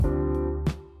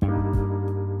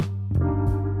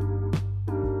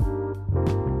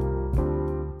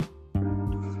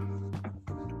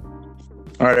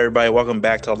All right, everybody, welcome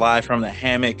back to Live from the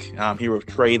Hammock. I'm here with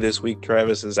Trey this week.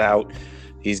 Travis is out.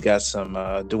 He's got some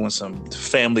doing some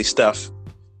family stuff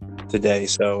today,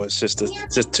 so it's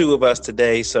just two of us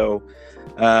today. So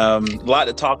a lot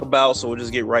to talk about, so we'll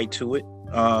just get right to it.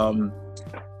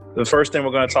 The first thing we're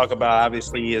going to talk about,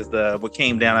 obviously, is what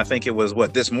came down. I think it was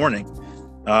this morning,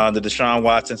 the Deshaun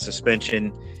Watson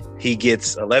suspension. He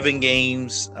gets 11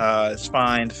 games. Is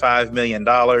fined $5 million.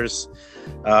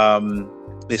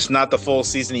 It's not the full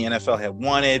season the NFL had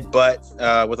wanted, but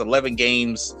with 11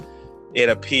 games, it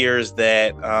appears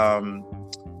that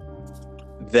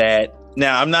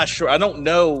now I'm not sure. I don't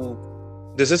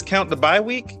know. Does this count the bye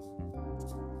week?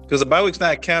 Because the bye week's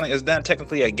not counting. It's not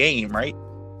technically a game, right?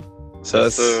 So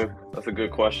that's a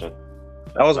good question.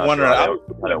 I was wondering how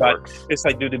that works. It's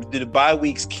like, do the bye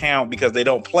weeks count because they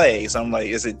don't play? So I'm like,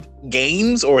 is it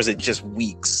games or is it just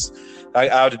weeks? I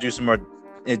have to do some more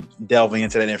delving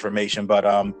into that information, but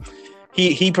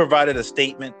he provided a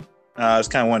statement. I just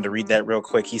kind of wanted to read that real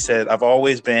quick. He said, "I've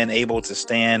always been able to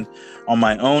stand on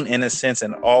my own innocence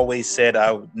and always said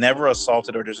I never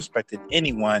assaulted or disrespected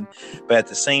anyone, but at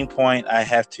the same point, I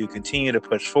have to continue to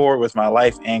push forward with my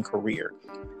life and career."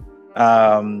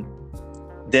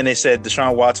 Then they said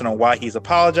Deshaun Watson on why he's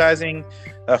apologizing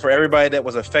for everybody that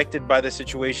was affected by the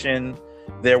situation.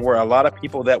 There were a lot of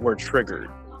people that were triggered.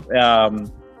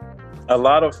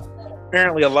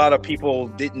 Apparently a lot of people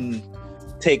didn't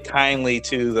take kindly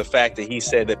to the fact that he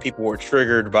said that people were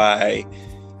triggered by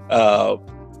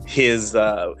his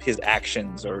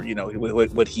actions, or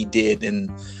what he did and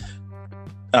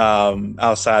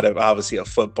outside of obviously of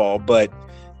football. But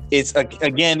it's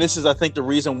again, this is I think the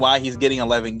reason why he's getting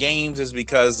 11 games is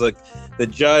because the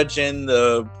judge in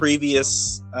the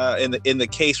previous in the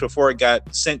case before it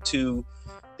got sent to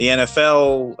the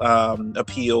NFL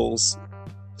appeals,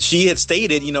 she had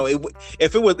stated,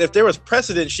 if there was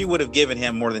precedent, she would have given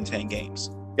him more than 10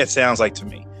 games. It sounds like to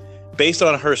me, based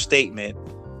on her statement.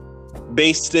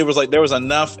 There was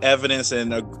enough evidence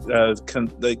and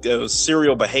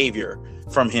serial behavior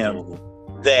from him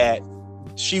that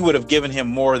she would have given him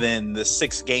more than the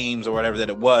 6 games or whatever that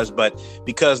it was. But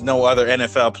because no other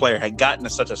NFL player had gotten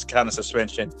such a kind of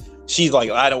suspension, she's like,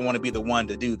 I don't want to be the one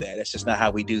to do that. That's just not how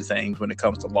we do things when it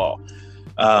comes to law.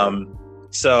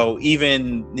 So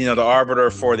even, the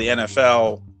arbiter for the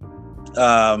NFL,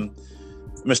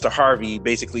 Mr. Harvey,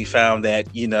 basically found that,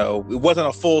 it wasn't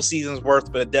a full season's worth,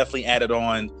 but it definitely added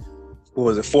on,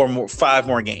 5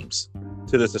 more games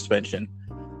to the suspension.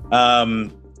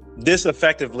 This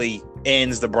effectively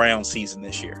ends the Browns season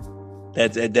this year.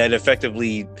 That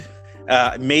effectively,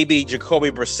 maybe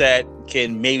Jacoby Brissett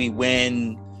can maybe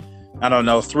win, I don't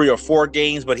know, 3 or 4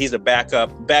 games, but he's a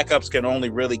backup. Backups can only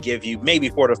really give you maybe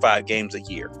 4 to 5 games a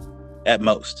year at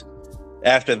most.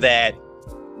 After that,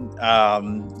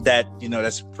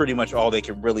 that's pretty much all they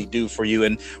can really do for you.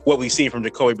 And what we see from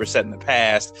Jacoby Brissett in the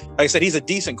past, like I said, he's a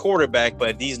decent quarterback,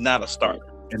 but he's not a starter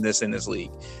in this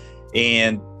league.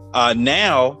 And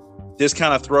now this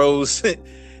kind of throws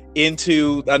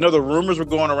into, I know the rumors were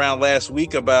going around last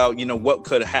week about, what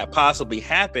could possibly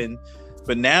happen.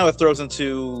 But now it throws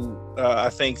into, I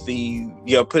think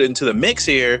put into the mix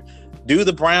here. Do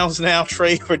the Browns now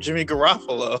trade for Jimmy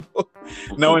Garoppolo,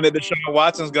 knowing that Deshaun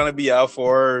Watson's going to be out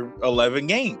for 11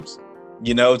 games?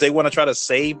 If they want to try to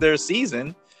save their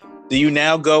season, do you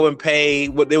now go and pay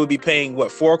what they would be paying?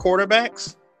 4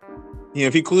 quarterbacks?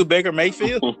 If you include Baker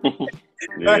Mayfield.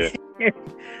 Yeah.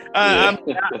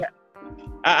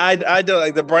 I don't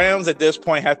like the Browns at this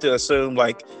point have to assume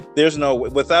there's no,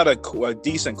 without a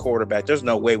decent quarterback, there's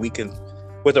no way we can,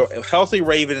 with a healthy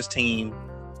Ravens team,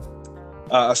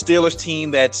 a Steelers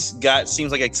team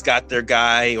seems like it's got their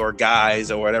guy or guys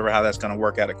or whatever, how that's going to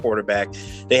work out at quarterback.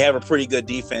 They have a pretty good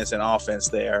defense and offense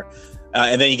there.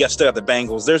 And then you still got the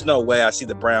Bengals. There's no way I see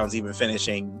the Browns even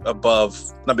finishing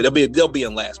above. I mean, they'll be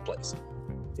in last place.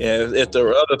 Yeah, if the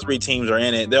other 3 teams are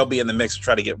in it, they'll be in the mix to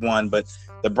try to get one. But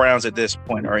the Browns at this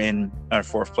point are in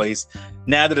 4th place.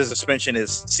 Now that the suspension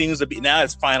seems to be, now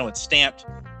it's final, it's stamped.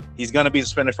 He's going to be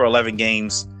suspended for 11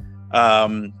 games.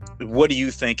 What do you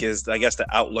think is, I guess, the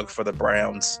outlook for the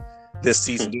Browns this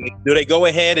season? Do they go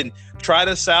ahead and try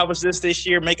to salvage this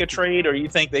year, make a trade, or you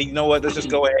think they, let's just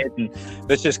go ahead and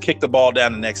let's just kick the ball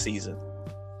down the next season?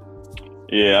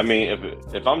 Yeah, I mean,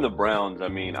 if I'm the Browns, I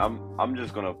mean, I'm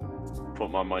just gonna put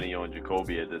my money on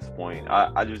Jacoby at this point.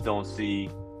 I just don't see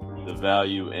the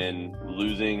value in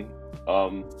losing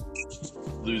a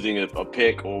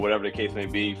pick or whatever the case may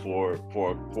be for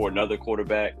another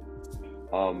quarterback.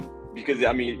 Because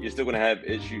I mean, you're still gonna have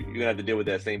issue. You're gonna have to deal with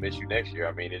that same issue next year.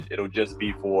 I mean, it'll just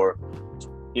be for,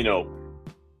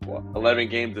 11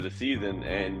 games of the season,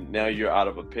 and now you're out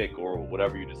of a pick or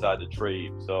whatever you decide to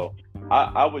trade. So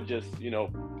I would just,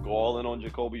 go all in on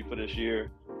Jacoby for this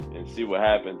year and see what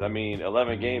happens. I mean,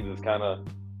 11 games is kind of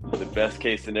the best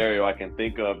case scenario I can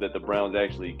think of that the Browns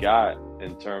actually got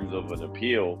in terms of an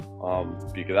appeal.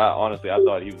 Because I thought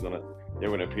they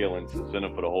were gonna appeal and suspend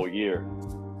him for the whole year.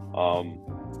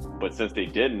 But since they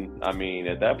didn't, I mean,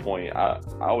 at that point,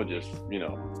 I would just,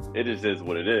 it just is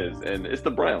what it is, and it's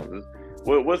the Browns.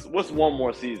 What's one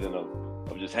more season of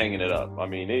just hanging it up? I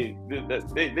mean,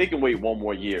 they can wait one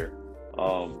more year,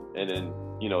 and then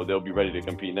they'll be ready to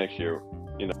compete next year.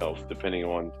 Depending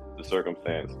on the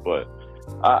circumstance. But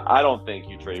I don't think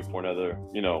you trade for another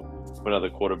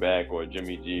quarterback or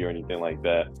Jimmy G or anything like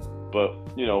that. But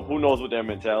who knows what their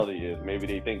mentality is? Maybe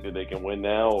they think that they can win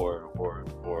now or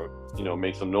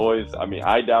make some noise. I mean,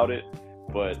 I doubt it,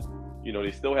 but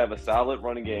they still have a solid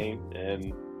running game,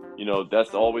 and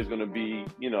that's always going to be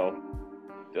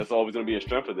a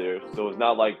strength of theirs. So it's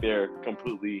not like they're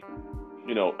completely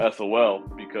SOL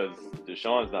because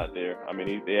Deshaun's not there. I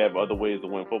mean, they have other ways to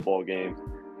win football games.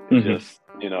 It's just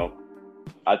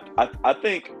I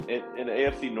think in the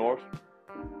AFC North,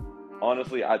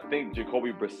 honestly, I think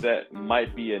Jacoby Brissett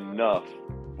might be enough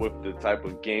with the type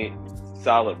of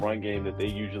solid run game that they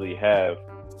usually have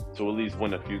to at least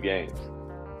win a few games.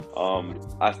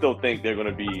 I still think they're going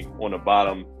to be on the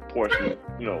bottom portion,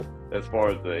 as far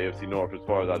as the AFC North, as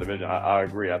far as our division. I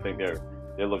agree. I think they're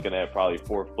looking at probably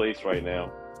 4th place right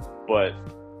now, but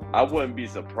I wouldn't be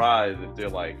surprised if they're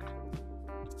like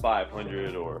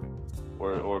 500 or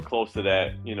close to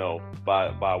that,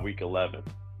 by week 11.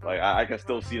 Like I can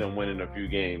still see them winning a few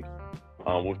games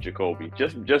with Jacoby,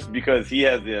 just because he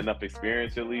has enough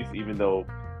experience, at least, even though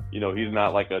he's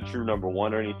not like a true number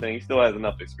one or anything. He still has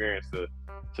enough experience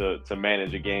to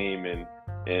manage a game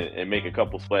and make a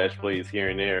couple splash plays here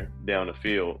and there down the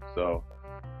field. So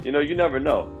you never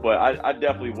know. But I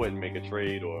definitely wouldn't make a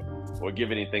trade or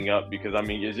give anything up, because I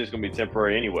mean, it's just gonna be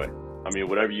temporary anyway. I mean,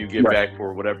 whatever you get back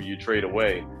for whatever you trade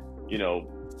away,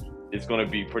 it's gonna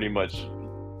be pretty much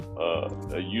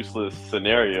a useless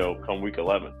scenario come week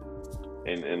 11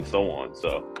 and so on.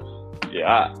 So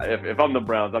yeah, if I'm the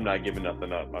Browns, I'm not giving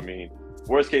nothing up. I mean,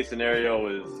 worst case scenario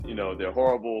is they're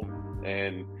horrible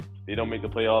and they don't make the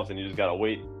playoffs and you just gotta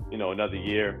wait another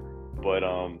year. But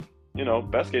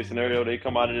best case scenario, they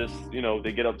come out of this,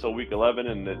 they get up till week 11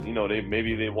 and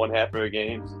they won half of their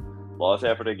games, lost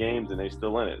half of their games, and they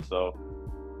still in it. So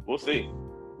we'll see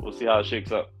how it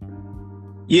shakes up.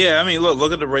 Yeah, I mean,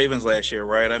 look at the Ravens last year,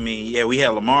 right? I mean, yeah, we had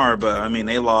Lamar, but I mean,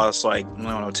 they lost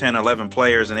 10, 11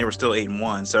 players, and they were still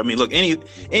 8-1. So I mean, look,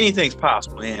 anything's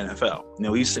possible in the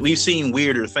NFL. We've seen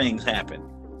weirder things happen,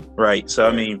 right? So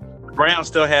I mean, the Browns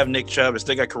still have Nick Chubb, they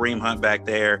still got Kareem Hunt back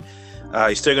there.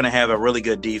 He's still going to have a really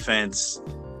good defense.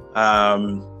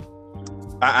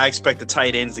 I expect the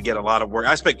tight ends to get a lot of work.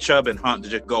 I expect Chubb and Hunt to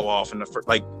just go off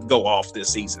this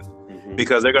season,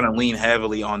 because they're going to lean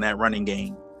heavily on that running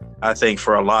game, I think,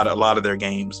 for a lot of their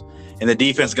games. And the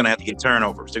defense is going to have to get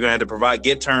turnovers. They're going to have to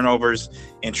get turnovers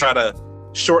and try to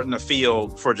shorten the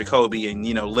field for Jacoby and,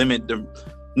 limit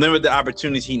the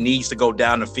opportunities he needs to go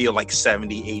down the field like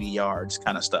 70, 80 yards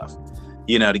kind of stuff,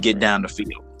 to get down the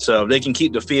field. So if they can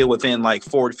keep the field within like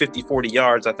 40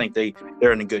 yards, I think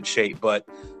they're in a good shape. But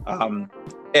at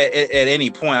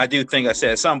any point, I do think, I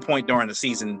said, at some point during the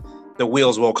season, the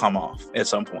wheels will come off at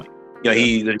some point. The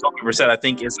Brissett, I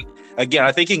think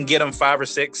I think he can get them 5 or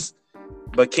 6,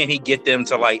 but can he get them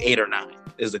to like 8 or 9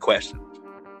 is the question.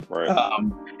 Right.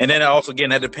 And then also, again,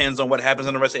 that depends on what happens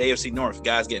in the rest of the AFC North.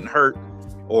 Guys getting hurt,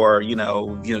 or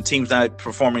teams not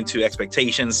performing to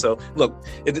expectations. So look,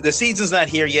 the season's not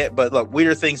here yet, but look,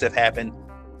 weirder things have happened.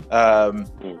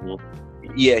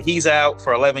 Yeah, he's out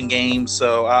for 11 games,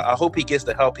 so I hope he gets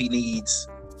the help he needs,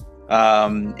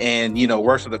 and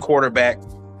works with the quarterback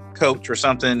coach or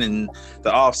something in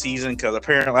the off season, because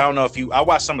apparently, I don't know if I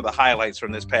watched some of the highlights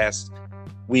from this past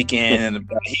weekend, and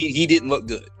he didn't look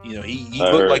good. He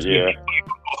looked like he had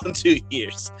played in 2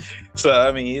 years. So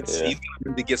I mean, he's going to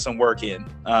need to get some work in,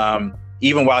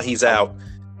 even while he's out.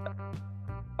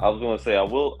 I was going to say, I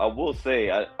will say,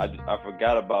 I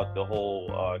forgot about the whole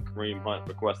Kareem Hunt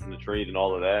requesting the trade and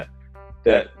all of that.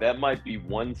 That might be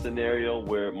one scenario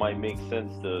where it might make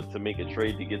sense to make a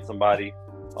trade to get somebody.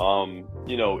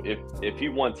 If he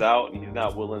wants out and he's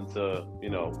not willing to,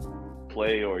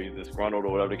 play, or he's disgruntled,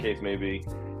 or whatever the case may be,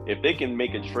 if they can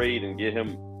make a trade and get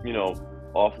him,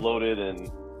 offloaded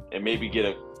and maybe get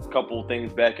a couple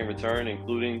things back in return,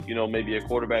 including, maybe a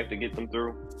quarterback to get them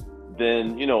through,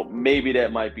 then, maybe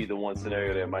that might be the one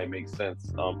scenario that might make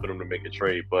sense for them to make a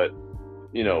trade. But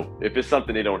if it's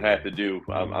something they don't have to do,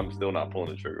 I'm still not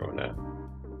pulling the trigger on that.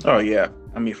 Oh yeah,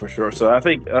 I mean for sure. So I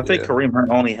think Kareem Hunt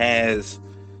only has.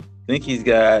 I think he's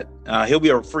got. He'll be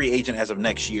a free agent as of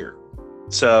next year.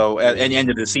 So at the end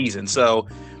of the season. So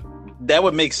that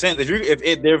would make sense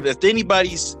if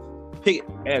anybody's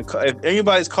if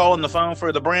anybody's calling the phone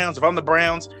for the Browns. If I'm the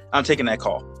Browns, I'm taking that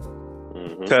call.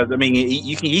 Because I mean,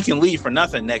 he can leave for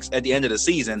nothing at the end of the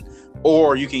season,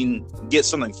 or you can get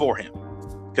something for him.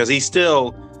 Because he's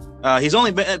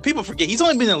only been, people forget, he's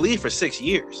only been in the league for 6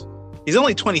 years. He's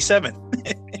only 27.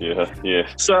 Yeah.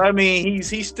 So I mean,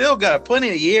 he's still got plenty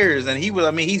of years, and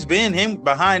he's been him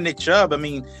behind Nick Chubb. I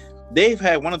mean, they've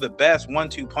had one of the best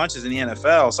 1-2 punches in the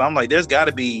NFL. So I'm like, there's got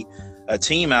to be a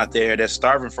team out there that's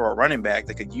starving for a running back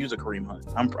that could use a Kareem Hunt.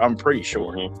 I'm pretty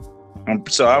sure.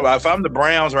 If I'm the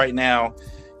Browns right now,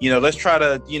 let's try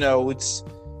to, it's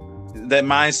that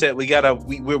mindset. We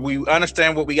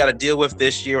understand what we got to deal with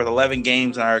this year with 11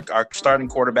 games and our starting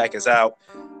quarterback is out.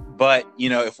 But,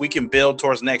 if we can build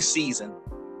towards next season,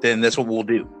 then that's what we'll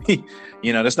do.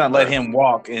 Let's not let him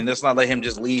walk, and let's not let him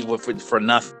just leave for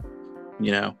nothing,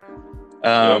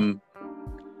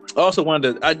 Also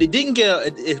wanted to,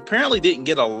 it apparently didn't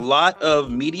get a lot of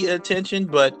media attention,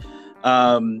 but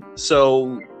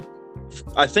so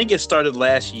I think it started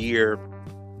last year.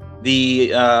 The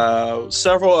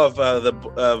several of the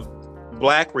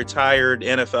black retired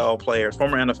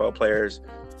former NFL players,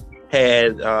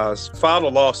 had filed a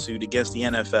lawsuit against the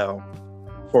NFL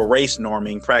for race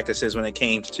norming practices when it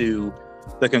came to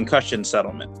the concussion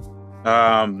settlement.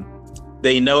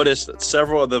 They noticed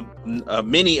that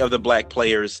many of the black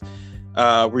players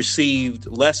received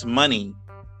less money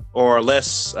or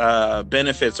less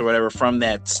benefits or whatever from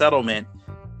that settlement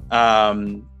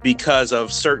because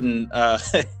of certain,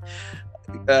 I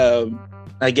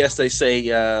guess they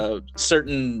say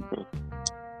certain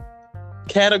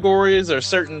categories or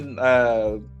certain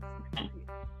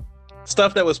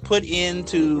stuff that was put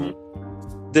into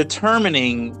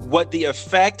determining what the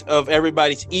effect of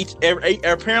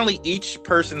apparently each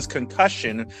person's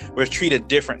concussion was treated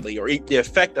differently, or the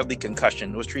effect of the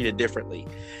concussion was treated differently.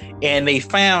 And they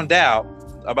found out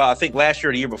about, I think last year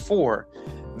or the year before,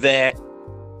 that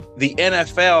the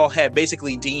NFL had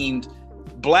basically deemed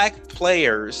black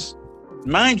players,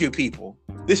 mind you people,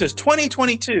 this is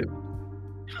 2022.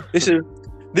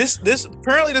 This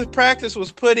apparently this practice was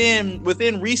put in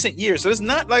within recent years. So it's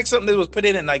not like something that was put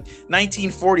in like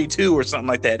 1942 or something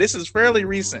like that. This is fairly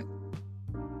recent.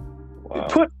 Wow. It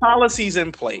put policies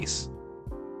in place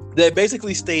that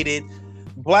basically stated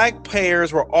black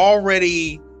players were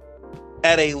already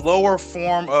at a lower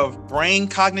form of brain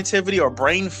cognitivity or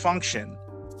brain function,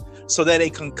 so that a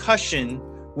concussion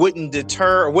wouldn't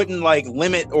deter, wouldn't like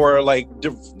limit or like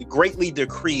greatly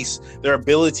decrease their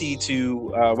ability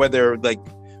to whether like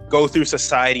go through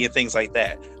society and things like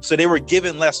that. So they were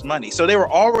given less money. So they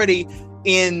were already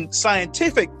they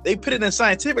put it in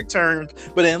scientific terms,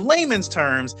 but in layman's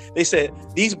terms, they said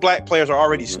these black players are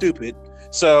already stupid.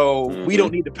 So we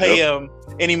don't need to pay them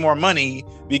any more money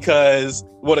because,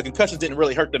 well, the concussions didn't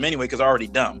really hurt them anyway because they're already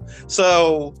dumb.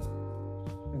 So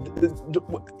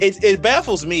it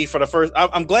baffles me for the first.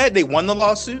 I'm glad they won the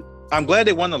lawsuit.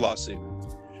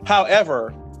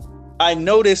 However, I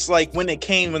noticed like when it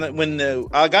came,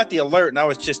 I got the alert and I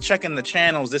was just checking the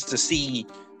channels just to see,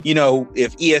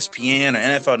 if ESPN or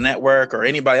NFL Network or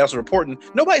anybody else was reporting.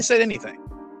 Nobody said anything.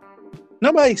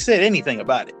 Nobody said anything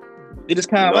about it. They just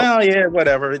kind of, well, yeah,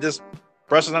 whatever. It just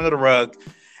brushes under the rug.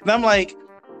 And I'm like,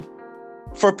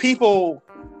 for people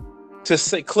to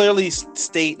clearly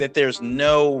state that there's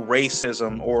no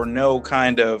racism or no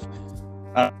kind of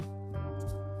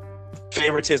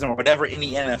favoritism or whatever in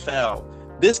the NFL,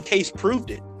 this case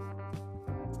proved it.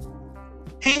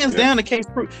 Hands down, the case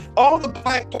proved. All the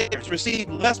black players received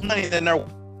less money than their.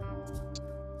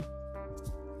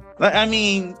 I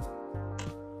mean,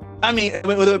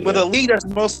 with a league that's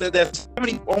almost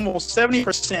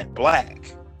 70%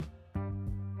 black,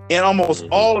 and almost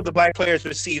all of the black players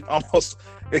received almost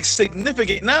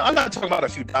significant. Now, I'm not talking about a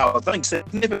few dollars. I think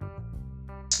significant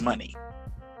money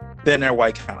than their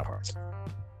white counterparts.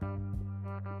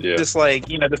 Yeah. Just like,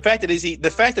 the fact that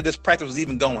this practice was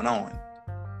even going on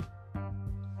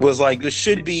was like, this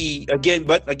should be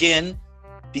but again,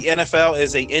 the NFL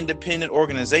is an independent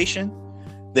organization.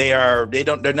 They're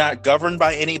not governed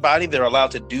by anybody. They're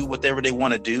allowed to do whatever they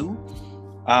want to do.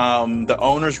 The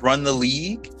owners run the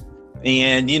league,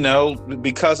 and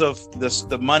because of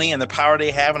the money and the power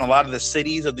they have in a lot of the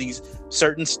cities of these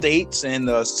certain states, and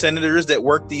the senators that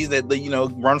work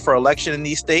run for election in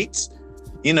these states,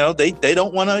 they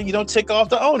don't want to tick off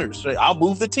the owners. I'll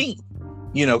move the team,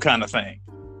 kind of thing.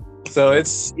 So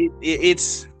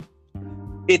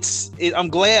I'm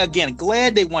glad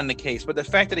they won the case, but the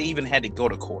fact that they even had to go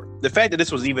to court, the fact that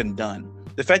this was even done,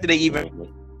 the fact that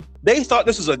they thought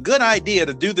this was a good idea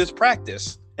to do this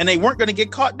practice, and they weren't going to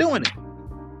get caught doing it.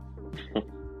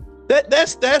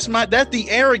 That's the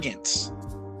arrogance,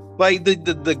 like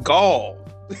the gall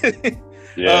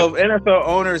of NFL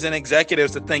owners and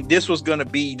executives to think this was going to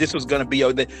be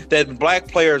that black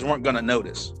players weren't going to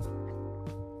notice.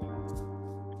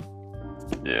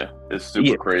 Yeah, it's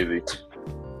super crazy.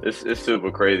 It's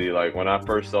super crazy. Like when I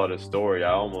first saw this story,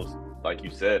 I almost, like you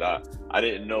said, I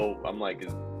didn't know. I'm like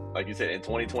you said, in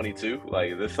 2022,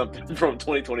 like is this something from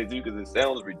 2022? Because it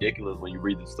sounds ridiculous when you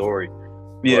read the story.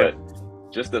 Yeah. But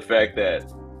just the fact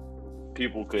that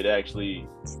people could actually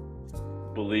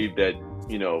believe that,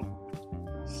 you know,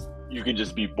 you can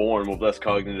just be born with less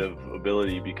cognitive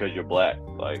ability because you're black.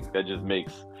 Like that just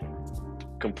makes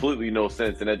completely no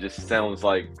sense, and that just sounds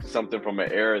like something from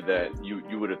an era that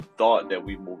you would have thought that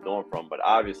we moved on from. But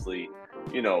obviously,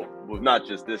 you know, with not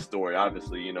just this story,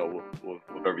 obviously, you know,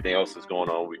 with everything else that's going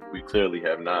on, we clearly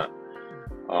have not.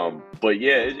 But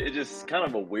yeah, it just kind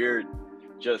of a weird,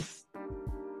 just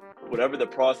whatever the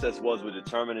process was with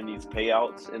determining these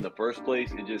payouts in the first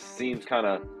place, it just seems kind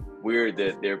of weird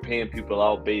that they're paying people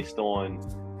out based on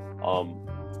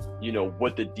you know,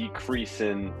 what the decrease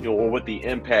in, you know, or what the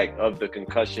impact of the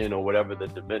concussion or whatever the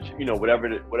dimension, you know, whatever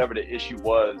the issue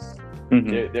was,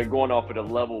 they're going off of the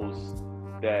levels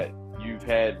that you've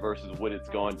had versus what it's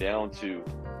gone down to.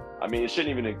 I mean, it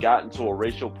shouldn't even have gotten to a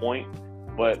racial point,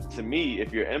 but to me,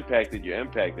 if you're impacted, you're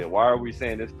impacted. Why are we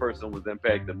saying this person was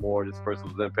impacted more, this person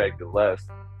was impacted less?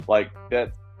 Like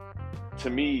that,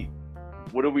 to me,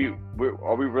 are we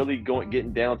really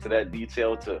getting down to that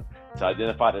detail to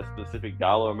identify the specific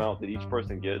dollar amount that each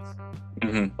person gets?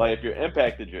 Like if you're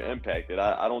impacted, you're impacted.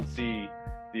 I don't see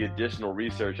the additional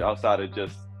research outside of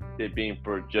just it being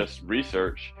for just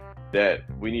research that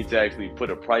we need to actually put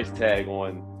a price tag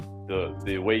on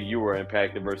the way you were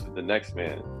impacted versus the next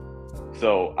man.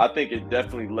 So I think it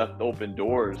definitely left open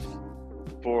doors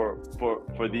for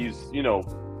these, you know,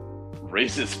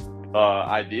 racist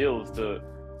ideals to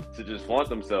just flaunt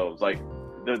themselves. Like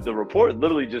the report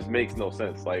literally just makes no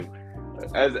sense. Like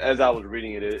as I was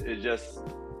reading it,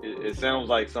 it sounds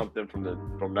like something from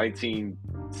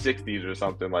 1960s or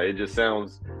something. Like it just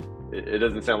sounds, it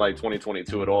doesn't sound like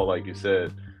 2022 at all, like you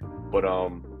said. But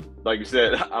like you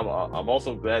said, I'm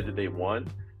also glad that they won,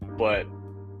 but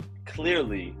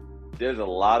clearly there's a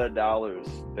lot of dollars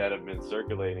that have been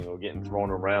circulating or getting thrown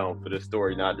around for this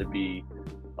story not to be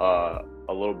a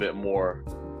little bit more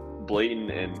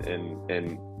blatant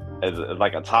and as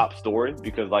like a top story,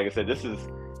 because like I said, this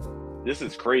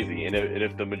is crazy. And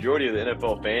if the majority of the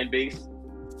NFL fan base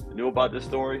knew about this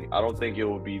story, I don't think it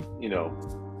would be, you know,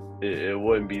 it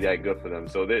wouldn't be that good for them.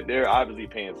 So they're obviously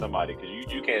paying somebody, because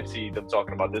you can't see them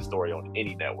talking about this story on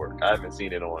any network. I haven't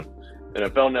seen it on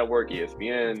NFL Network,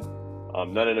 ESPN,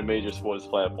 none of the major sports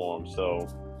platforms. So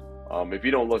if you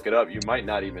don't look it up, you might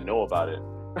not even know about it.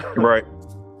 Right.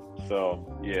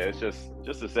 So yeah, it's just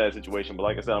a sad situation. But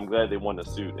like I said, I'm glad they won the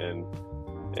suit, and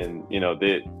you know,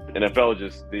 the NFL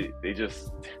they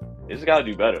just got to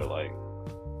do better. Like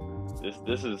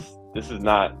this is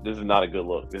not a good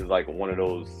look. This is like one of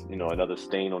those, you know, another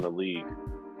stain on the league.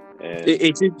 And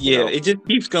it just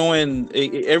keeps going.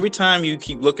 Every time you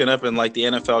keep looking up and like the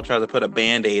NFL tries to put a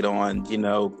Band-Aid on, you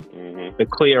know, the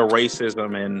clear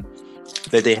racism and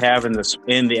that they have in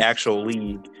the actual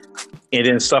league, and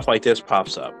then stuff like this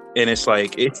pops up, and it's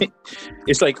like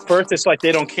it's like first it's like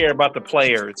they don't care about the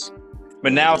players,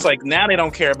 but now it's like now they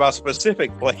don't care about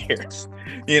specific players,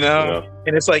 you know. Yeah.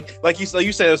 And it's like you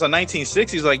said, it was the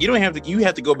 1960s. Like you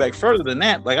have to go back further than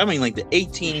that. Like I mean, like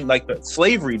the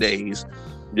slavery days.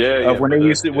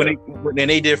 When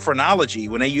they did phrenology,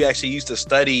 when they actually used to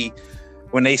study,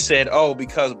 when they said, oh,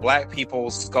 because black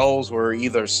people's skulls were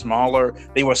either smaller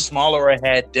or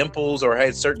had dimples or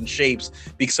had certain shapes,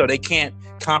 because so they can't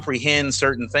comprehend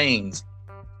certain things.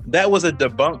 That was a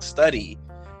debunked study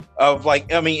of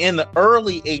in the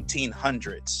early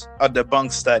 1800s, a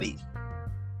debunked study.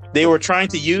 They were trying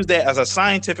to use that as a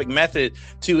scientific method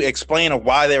to explain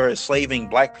why they were enslaving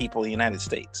black people in the United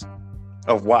States,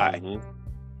 of why. Mm-hmm.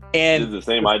 And it's the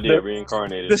same idea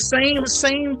reincarnated. The same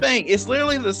thing. It's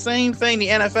literally the same thing the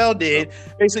NFL did,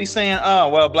 basically saying, "Oh,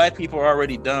 well, black people are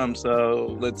already dumb,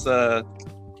 so let's, it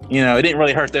didn't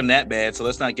really hurt them that bad, so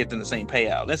let's not get them the same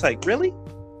payout." And it's like, really?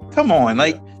 Come on,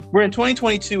 we're in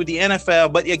 2022 with the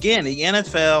NFL, but again, the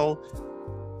NFL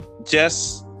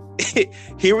just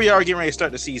here we are getting ready to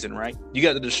start the season, right? You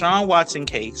got the Deshaun Watson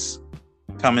case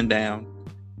coming down.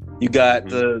 You got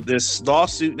this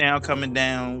lawsuit now coming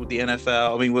down with the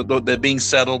NFL. I mean, with the being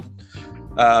settled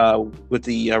with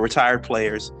the retired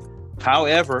players.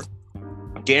 However,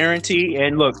 guarantee,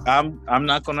 and look, I'm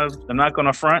not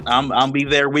gonna front. I'll be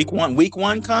there week one. Week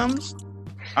one comes,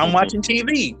 I'm watching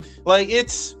TV. Like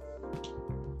it's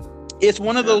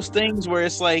one of those things where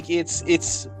it's like it's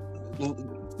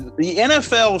the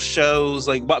NFL shows,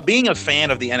 like, being a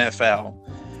fan of the NFL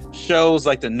shows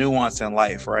like the nuance in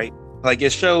life, right? Like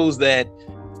it shows that,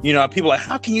 you know, people are like,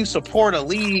 how can you support a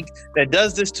league that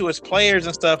does this to its players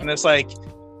and stuff? And it's like,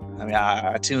 I mean,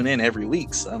 I tune in every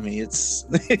week. So I mean, it's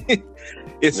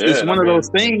it's one of those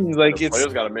things. Like the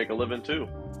players got to make a living too.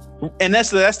 And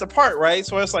that's the part, right?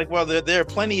 So it's like, well, there are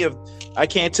plenty of, I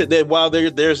can't say that while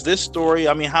there's this story.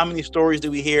 I mean, how many stories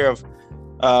do we hear of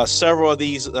several of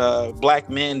these black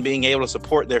men being able to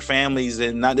support their families,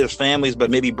 and not just families,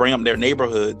 but maybe bring up their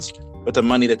neighborhoods with the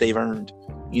money that they've earned,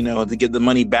 you know, to give the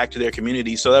money back to their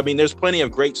community. So, I mean, there's plenty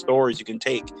of great stories you can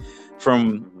take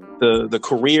from the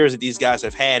careers that these guys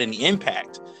have had and the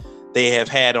impact they have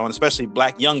had on especially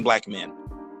young black men.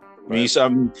 Right. I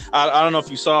mean, I don't know if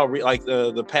you saw like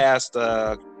the past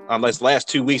last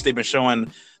 2 weeks, they've been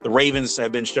showing, the Ravens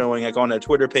have been showing like on their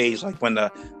Twitter page, like when the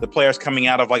players coming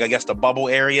out of like, I guess, the bubble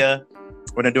area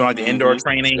when they're doing like the indoor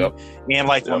training, and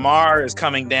like Lamar is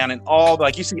coming down, and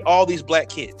like you see all these black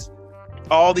kids.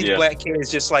 All these black kids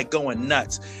just like going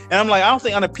nuts. And I'm like, I don't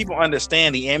think other people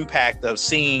understand the impact of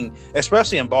seeing,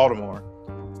 especially in Baltimore,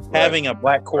 having a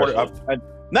black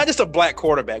not just a black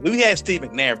quarterback. We had Steve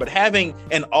McNair, but having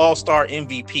an all-star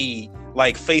MVP,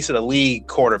 like face of the league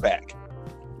quarterback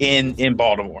in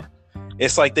Baltimore.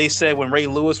 It's like they said when Ray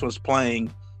Lewis was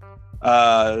playing,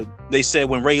 on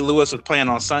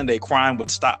Sunday, crime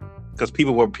would stop because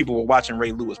people were watching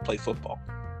Ray Lewis play football.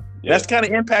 Yeah. That's the kind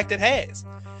of impact it has.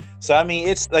 So, I mean,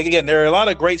 it's like, again, there are a lot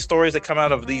of great stories that come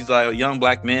out of these young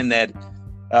black men that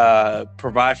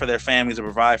provide for their families and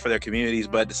provide for their communities.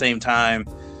 But at the same time,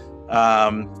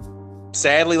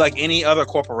 sadly, like any other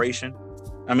corporation,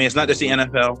 I mean, it's not just the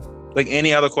NFL, like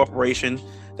any other corporation,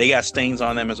 they got stains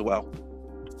on them as well.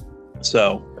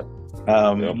 So,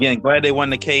 again, glad they won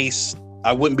the case.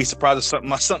 I wouldn't be surprised if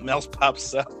something else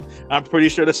pops up. I'm pretty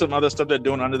sure there's some other stuff they're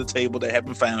doing under the table that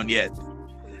haven't found yet.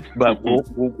 But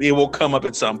it will come up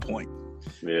at some point.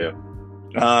 Yeah.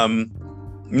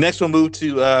 Next, we'll move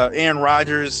to Aaron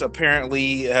Rodgers.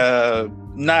 Apparently,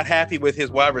 not happy with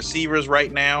his wide receivers right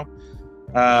now.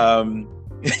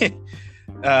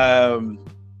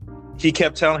 He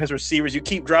kept telling his receivers, "You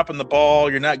keep dropping the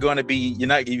ball. You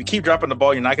keep dropping the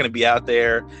ball. You're not going to be out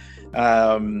there."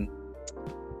 And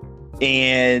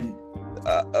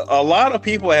a lot of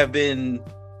people have been.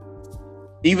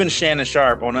 Even Shannon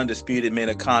Sharp on Undisputed made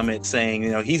a comment saying, you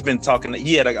know, he's been talking.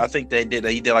 I think he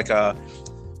did like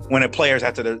when the players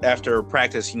after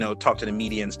practice, you know, talk to the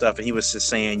media and stuff, and he was just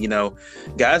saying, you know,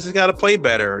 guys has got to play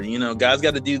better. You know, guys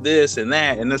got to do this and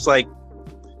that, and it's like,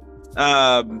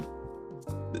 Shannon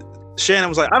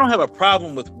was like, I don't have a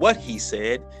problem with what he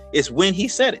said. It's when he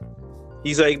said it.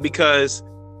 He's like, because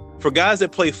for guys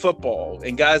that play football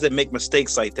and guys that make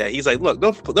mistakes like that, he's like, look,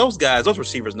 those guys, those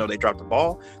receivers know they dropped the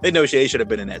ball. They know they should have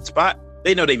been in that spot.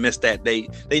 They know they missed that. They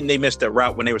missed that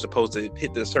route when they were supposed to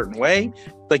hit this certain way.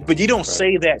 Like, but you don't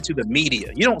say that to the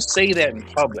media. You don't say that in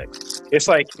public. It's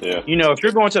like, you know, if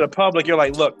you're going to the public, you're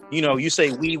like, look, you know, you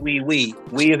say we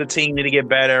as a team need to get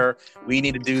better. We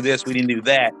need to do this. We need to do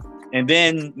that. And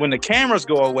then when the cameras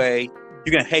go away,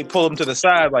 you can pull them to the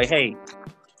side, like, hey,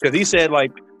 because he said like.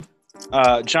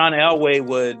 John Elway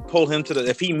would pull him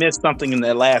if he missed something in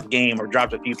that last game or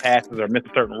dropped a few passes or missed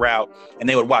a certain route, and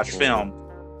they would watch film.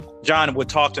 John would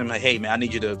talk to him like, "Hey man, I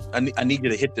need you to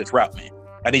hit this route, man.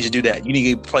 I need you to do that. You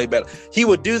need to play better." He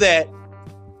would do that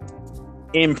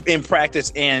in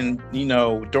practice and, you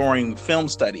know, during film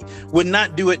study. Would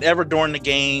not do it ever during the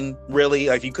game, really.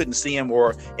 Like you couldn't see him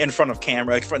or in front of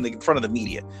camera, like in front of the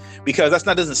media, because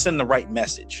doesn't send the right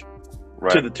message.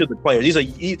 Right. To the players. These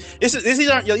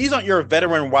aren't your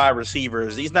veteran wide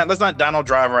receivers. That's not Donald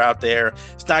Driver out there.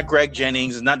 It's not Greg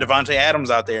Jennings. It's not Devontae Adams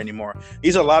out there anymore.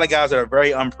 These are a lot of guys that are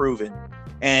very unproven.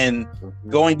 And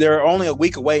they're only a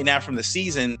week away now from the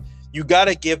season. You got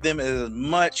to give them as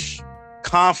much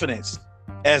confidence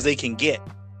as they can get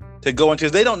to go into.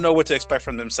 They don't know what to expect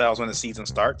from themselves when the season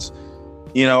starts.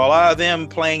 You know, a lot of them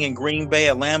playing in Green Bay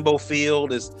at Lambeau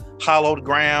Field is hollowed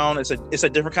ground. It's a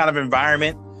different kind of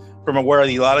environment from where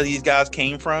a lot of these guys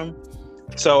came from.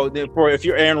 So if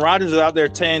you're Aaron Rodgers is out there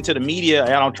saying to the media,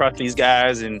 I don't trust these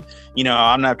guys, and, you know,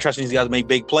 I'm not trusting these guys to make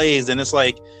big plays, then it's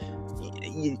like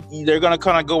they're going to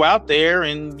kind of go out there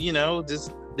and, you know,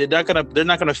 just they're not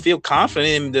gonna feel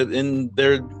confident in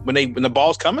when the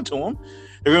ball's coming to them.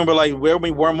 They're gonna be like,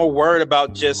 we're more worried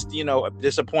about just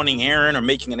disappointing Aaron or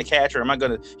making a catch, or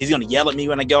he's gonna yell at me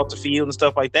when I get off the field and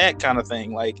stuff like that kind of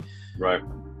thing. Like, right.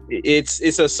 It's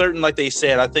a certain, like they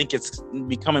said, I think it's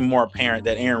becoming more apparent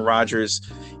that Aaron Rodgers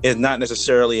is not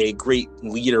necessarily a great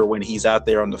leader when he's out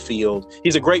there on the field.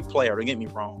 He's a great player, don't get me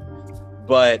wrong,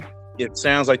 but it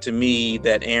sounds like to me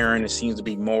that Aaron seems to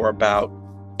be more about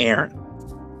Aaron,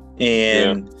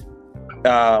 and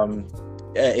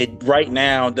it right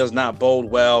now does not bode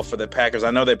well for the Packers.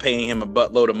 I know they're paying him a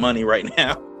buttload of money right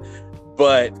now,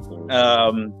 but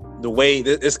the way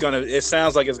it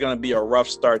sounds like it's gonna be a rough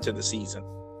start to the season.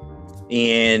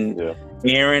 And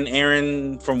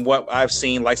Aaron, from what I've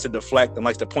seen, likes to deflect and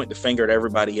likes to point the finger at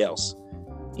everybody else.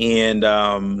 And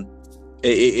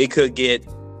it could get.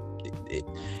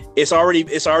 It's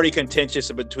already contentious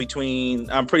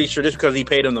between. I'm pretty sure just because he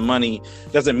paid him the money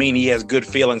doesn't mean he has good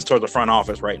feelings toward the front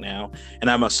office right now. And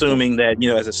I'm assuming that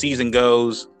as the season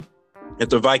goes, if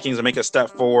the Vikings make a step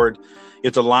forward,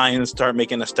 if the Lions start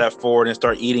making a step forward and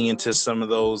start eating into some of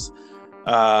those.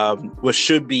 What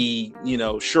should be,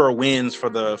 sure wins for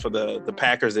the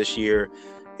Packers this year.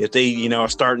 If they, are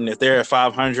starting, if they're at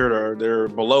 500 or they're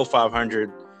below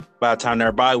 500 by the time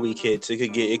their bye week hits, it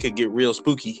could get real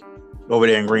spooky over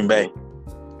there in Green Bay.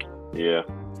 Yeah,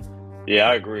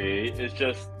 I agree. It's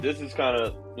just this is kind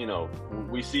of you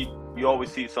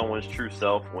always see someone's true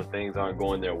self when things aren't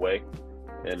going their way,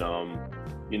 and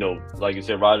like you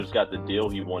said, Rodgers got the deal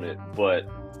he wanted, but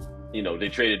they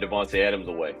traded Davante Adams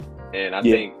away. And I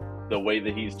think the way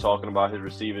that he's talking about his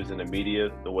receivers in the media,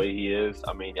 the way he is,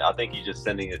 I think he's just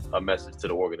sending a message to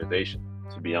the organization,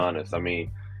 to be honest.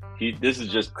 This is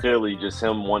just clearly just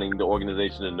him wanting the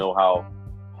organization to know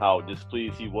how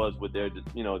displeased he was with their,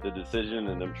 the decision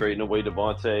and them trading away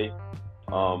Davante.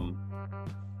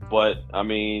 But,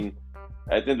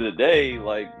 at the end of the day,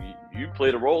 like, you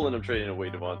played a role in them trading away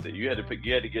Davante. You had to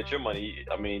get your money.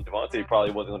 Davante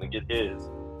probably wasn't going to get his.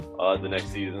 The next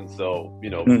season, so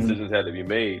decisions had to be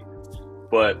made.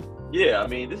 But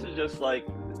this is just like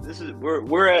this is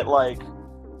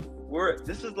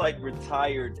like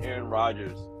retired Aaron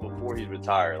Rodgers before he's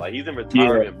retired. Like, he's in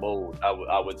retirement mode,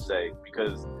 I would say,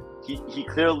 because he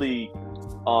clearly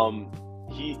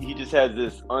he just has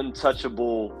this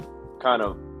untouchable kind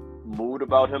of mood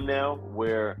about him now,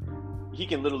 where he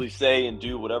can literally say and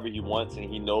do whatever he wants, and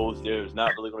he knows there's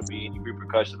not really going to be any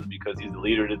repercussions because he's the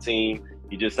leader of the team.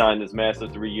 He just signed this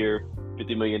massive 3-year,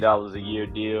 $50 million a year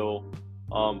deal.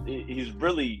 He's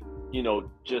really,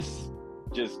 just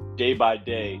day by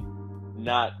day,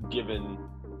 not given,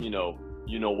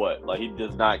 what. Like, he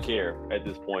does not care at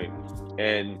this point.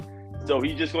 And so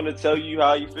he's just going to tell you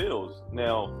how he feels.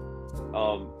 Now,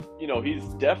 he's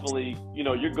definitely,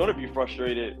 you're going to be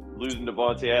frustrated losing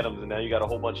Davante Adams, and now you got a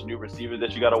whole bunch of new receivers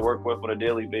that you got to work with on a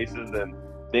daily basis, and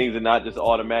things are not just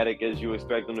automatic as you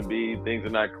expect them to be. Things are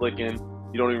not clicking.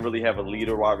 You don't even really have a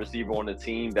leader wide receiver on the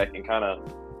team that can kind of,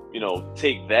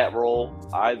 take that role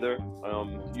either.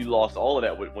 You lost all of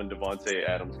that when Davante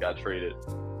Adams got traded.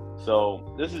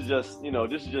 So this is just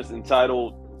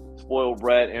entitled, spoiled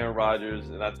brat Aaron Rodgers,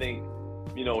 and I think,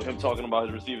 him talking about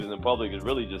his receivers in public is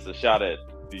really just a shot at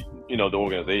the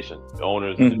organization, the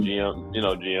owners, and the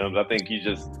GMs. I think he's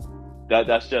just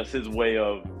that's just his way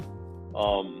of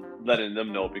letting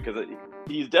them know, because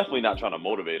he's definitely not trying to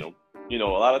motivate them. A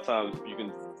lot of times you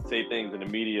can say things in the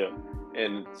media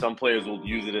and some players will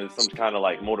use it as some kind of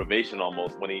like motivation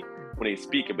almost when they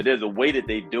speak it, but there's a way that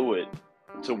they do it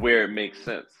to where it makes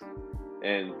sense.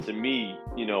 And to me,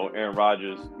 Aaron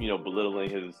Rodgers, belittling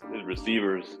his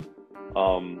receivers,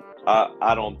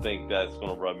 I don't think that's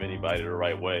going to rub anybody the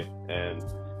right way. And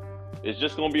it's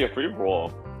just going to be a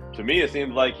free-for-all. To me, it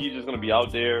seems like he's just going to be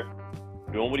out there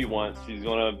doing what he wants. He's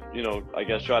going to, I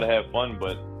guess, try to have fun,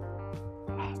 but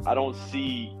I don't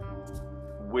see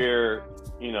where,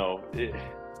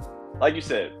 like you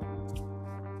said,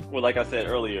 well, like I said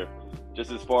earlier, just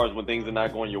as far as when things are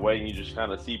not going your way and you just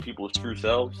kind of see people's true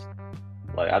selves,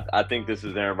 like I think this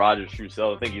is Aaron Rodgers' true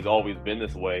self. I think he's always been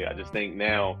this way. I just think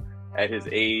now, at his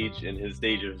age and his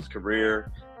stage of his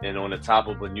career, and on the top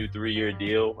of a new 3-year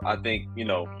deal, I think,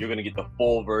 you're going to get the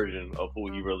full version of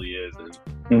who he really is.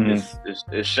 And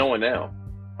it's showing now.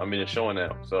 It's showing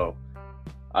now. So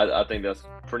I think that's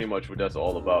pretty much what that's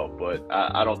all about. But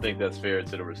I don't think that's fair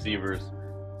to the receivers.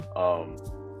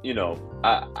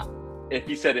 If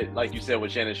he said it, like you said,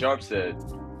 what Shannon Sharp said,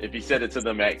 if he said it to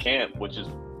them at camp,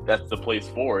 that's the place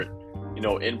for it,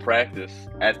 in practice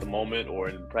at the moment or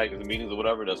in practice meetings or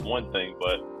whatever, that's one thing.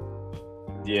 But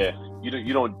Yeah,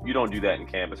 you don't do that in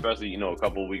camp, especially a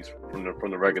couple of weeks from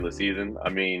the regular season. I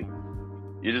mean,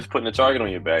 you're just putting a target on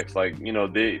your backs. Like you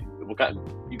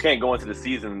can't go into the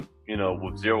season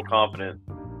with zero confidence,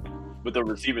 with the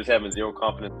receivers having zero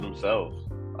confidence in themselves.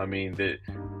 I mean, they're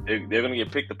going to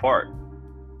get picked apart,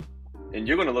 and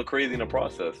you're going to look crazy in the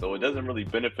process. So it doesn't really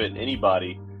benefit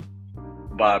anybody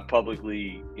by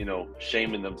publicly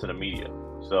shaming them to the media.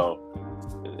 So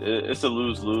it's a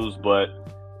lose-lose, but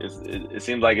it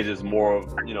seems like it's just more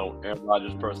of Aaron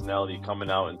Rodgers' personality coming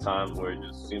out in times where it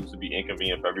just seems to be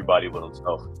inconvenient for everybody but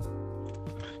himself.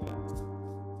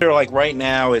 Like right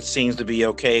now, it seems to be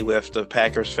okay with the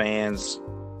Packers fans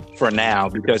for now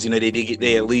because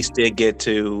they at least did get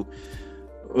to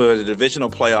the divisional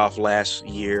playoff last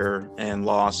year and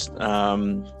lost.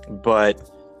 But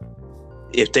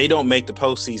if they don't make the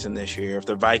postseason this year, if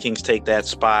the Vikings take that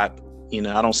spot,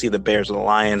 I don't see the Bears or the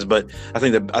Lions, but I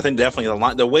think definitely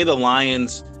the way the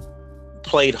Lions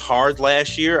played hard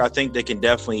last year, I think they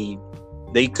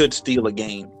could steal a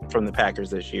game from the Packers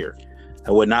this year.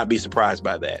 I would not be surprised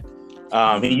by that.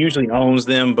 He usually owns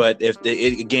them, but if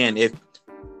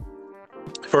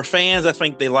for fans, I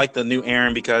think they like the new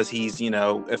Aaron because he's,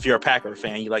 if you're a Packer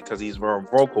fan, you like because he's very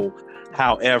vocal.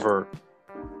 However,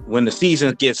 when the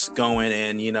season gets going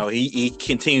and he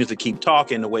continues to keep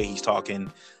talking the way he's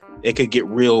talking, it could get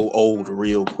real old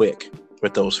real quick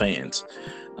with those fans.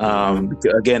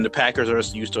 Again, the Packers are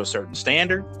used to a certain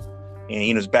standard, and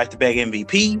he's back-to-back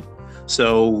MVP.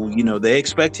 So, they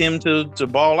expect him to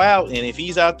ball out. And if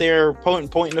he's out there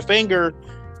pointing the finger,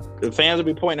 the fans will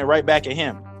be pointing it right back at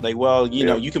him. Like, well,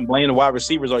 you can blame the wide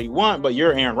receivers all you want, but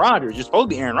you're Aaron Rodgers. You're supposed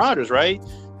to be Aaron Rodgers, right?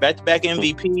 Back-to-back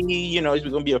MVP, he's going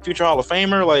to be a future Hall of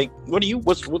Famer. Like,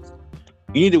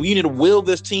 you need to will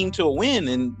this team to a win.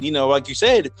 And, like you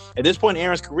said, at this point in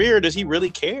Aaron's career, does he really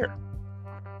care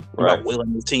about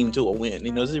willing the team to a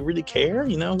win? Does he really care?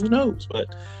 Who knows? But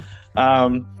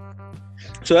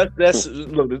so that's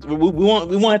look, we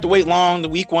won't have to wait long. The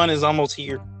week one is almost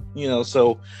here,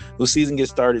 so the season gets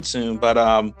started soon. But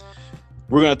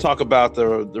we're going to talk about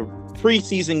the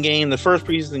preseason game, the first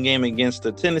preseason game against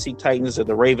the Tennessee Titans that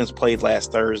the Ravens played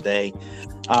last Thursday.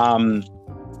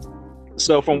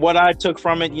 So from what I took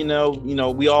from it,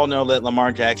 we all know that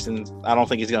Lamar Jackson, I don't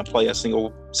think he's going to play a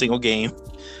single game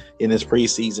in this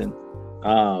preseason.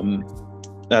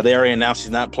 They already announced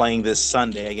he's not playing this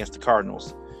Sunday against the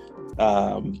Cardinals.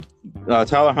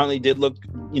 Tyler Huntley did look,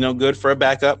 good for a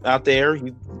backup out there.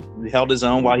 He held his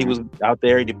own while he was out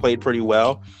there. He played pretty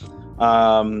well.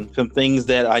 Some things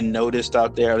that I noticed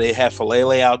out there, they had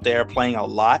Falele out there playing a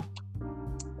lot.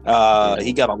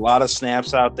 He got a lot of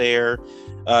snaps out there.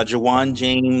 Jawan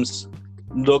James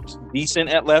looked decent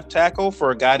at left tackle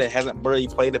for a guy that hasn't really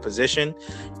played a position.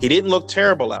 He didn't look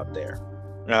terrible out there.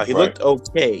 He looked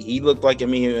okay. He looked like,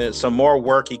 some more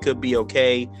work, he could be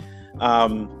okay.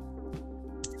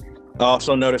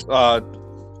 Also noticed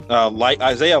like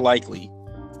Isaiah Likely,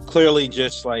 clearly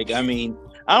just I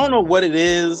don't know what it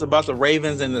is about the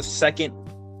Ravens and the second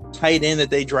tight end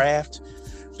that they draft,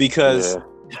 because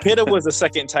Pitta was the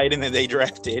second tight end that they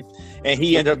drafted, and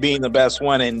he ended up being the best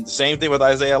one. And same thing with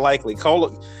Isaiah Likely.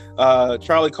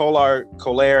 Charlie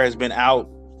Collier has been out,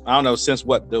 I don't know, since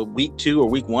the week 2 or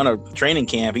week 1 of training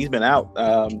camp. He's been out,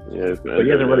 but he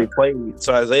hasn't really played.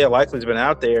 So Isaiah Likely's been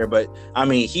out there, but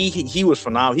he was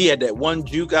phenomenal. He had that one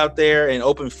juke out there in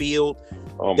open field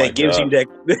that gives you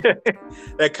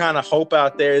that kind of hope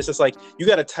out there. It's just like you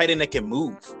got a tight end that can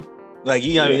move. Like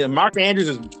Mark Andrews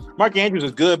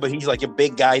is good, but he's like a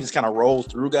big guy. He just kind of rolls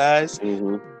through guys.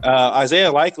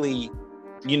 Isaiah Likely,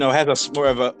 has more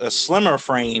of a slimmer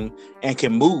frame and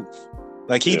can move.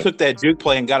 Like he took that juke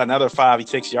play and got another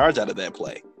 5-6 yards out of that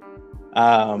play.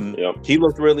 He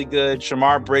looked really good.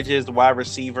 Shamar Bridges, the wide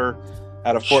receiver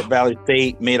out of Fort Valley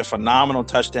State, made a phenomenal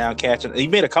touchdown catch. He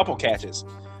made a couple catches.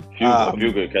 A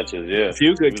few good catches, yeah. A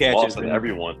few good catches.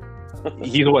 Everyone.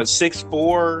 He's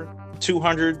 6'4",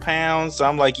 200 pounds. So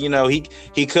I'm like,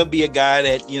 he could be a guy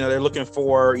that, they're looking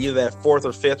for either that 4th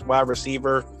or 5th wide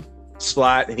receiver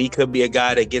slot. And he could be a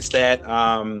guy that gets that.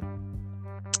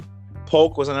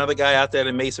 Polk was another guy out there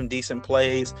that made some decent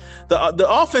plays. The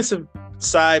offensive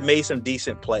side made some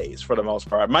decent plays for the most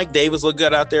part. Mike Davis looked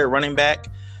good out there, running back.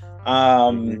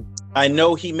 I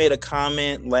know he made a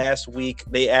comment last week.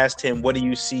 They asked him, what do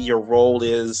you see your role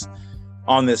is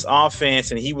on this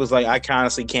offense? And he was like, I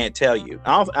honestly can't tell you.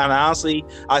 And honestly,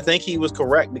 I think he was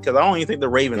correct, because I don't even think the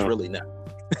Ravens really know.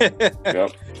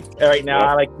 Right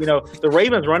now, the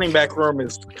Ravens running back room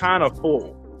is kind of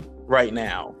full right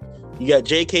now. You got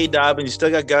J.K. Dobbins, you still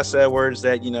got Gus Edwards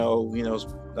that,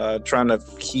 trying to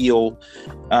heal.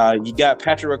 You got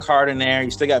Patrick Ricard in there.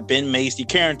 You still got Ben Mace. You're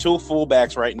carrying 2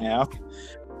 fullbacks right now.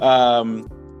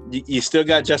 You still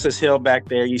got Justice Hill back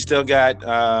there. You still got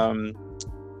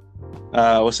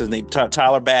what's his name?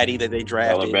 Tyler Batty that they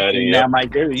drafted. Tyler Batty, now,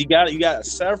 Mike Davis. You got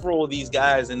several of these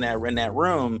guys in that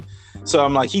room. So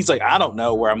I'm like, he's like, I don't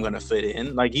know where I'm going to fit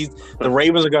in. Like the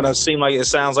Ravens are going to seem like, it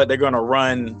sounds like they're going to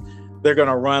run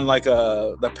like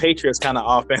the Patriots kind of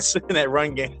offense in that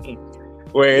run game,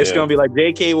 where it's going to be like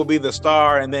JK will be the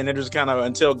star, and then they're just kind of,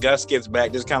 until Gus gets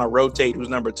back, just kind of rotate who's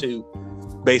number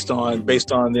 2 based on the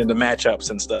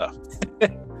matchups and stuff.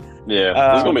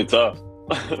 It's going to be tough.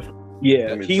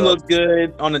 He looked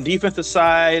good on the defensive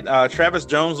side. Travis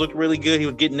Jones looked really good. He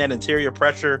was getting that interior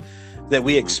pressure that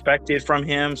we expected from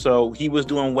him, so he was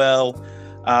doing well.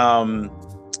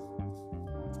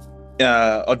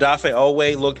 Odafe Owe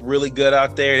looked really good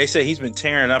out there. They say he's been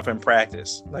tearing up in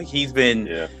practice. Like he's been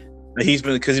because he's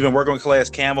been working with Calais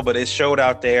Campbell, but it showed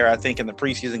out there. I think in the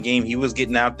preseason game he was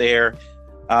getting out there.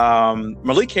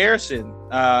 Malik Harrison,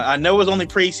 I know it was only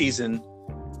preseason,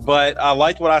 but I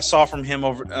liked what I saw from him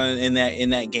over in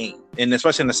that game, and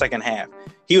especially in the second half.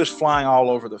 He was flying all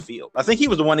over the field. I think he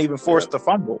was the one that even forced the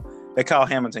fumble that Kyle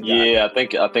Hamilton got. Yeah, I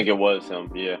think it was him.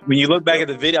 Yeah. When you look back at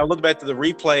the video, I looked back to the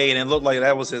replay, and it looked like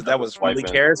that was Malik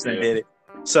Harrison did it.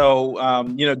 So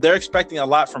they're expecting a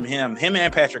lot from him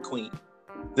and Patrick Queen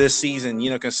this season.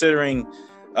 Considering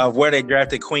where they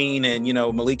drafted Queen and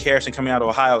Malik Harrison coming out of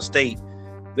Ohio State,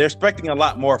 they're expecting a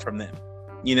lot more from them.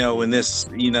 In this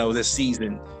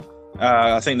season.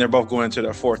 I think they're both going into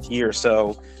their 4th year,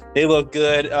 so they look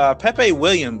good. Pepe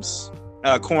Williams,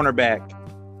 cornerback,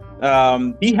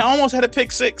 he almost had a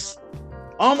pick six.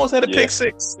 Pick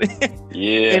six.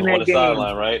 In on the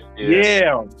sideline, right?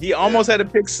 He almost had a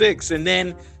pick 6, and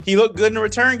then he looked good in the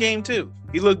return game too.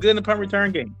 He looked good in the punt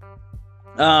return game.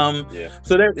 So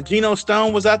there, Geno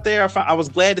Stone was out there. I was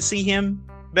glad to see him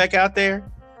back out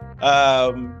there.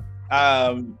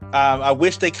 I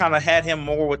wish they kind of had him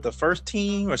more with the first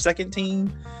team or second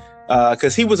team,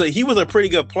 because he was a pretty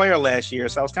good player last year.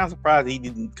 So I was kind of surprised he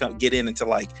didn't get in until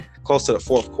like close to the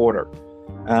 4th quarter.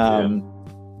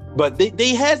 But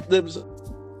they had the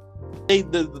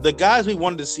guys we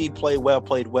wanted to see played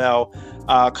well.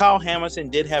 Kyle Hamilton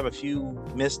did have a few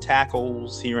missed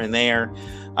tackles here and there,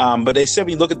 but they said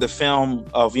when you look at the film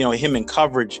of him in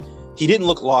coverage, he didn't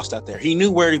look lost out there. He knew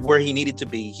where he needed to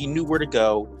be. He knew where to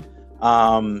go.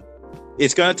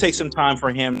 It's going to take some time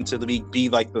for him to be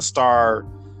like the star,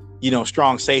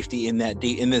 strong safety in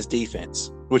this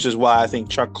defense, which is why I think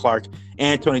Chuck Clark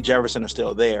and Tony Jefferson are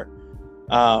still there.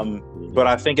 But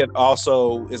I think it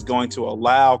also is going to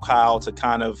allow Kyle to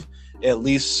kind of, at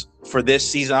least for this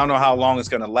season, I don't know how long it's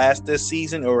going to last this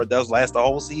season, or it does last the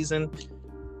whole season,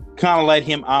 kind of let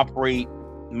him operate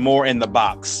more in the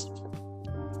box,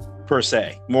 per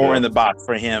se, more in the box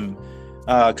for him.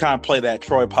 Kind of play that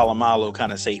Troy Polamalu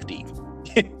kind of safety.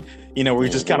 We're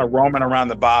just kind of roaming around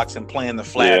the box and playing the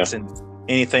flats and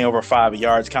anything over 5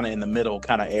 yards, kind of in the middle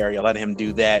kind of area. Let him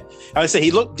do that. I would say he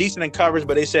looked decent in coverage,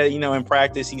 but they said, in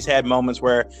practice, he's had moments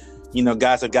where,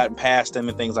 guys have gotten past him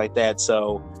and things like that.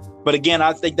 So, but again,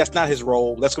 I think that's not his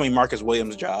role. That's going to be Marcus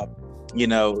Williams' job,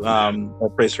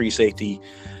 at free safety.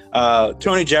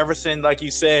 Tony Jefferson, like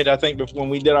you said, I think when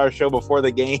we did our show before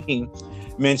the game,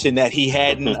 mentioned that he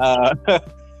hadn't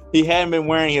been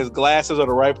wearing his glasses or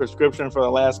the right prescription for the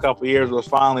last couple of years, was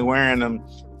finally wearing them.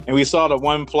 And we saw the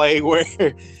one play where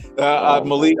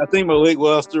Malik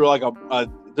Wells threw like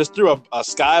a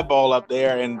sky ball up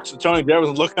there, and Tony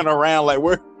Jefferson looking around like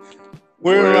where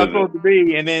am I supposed to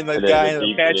be? And then the guy ended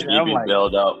up catching it. I'm like,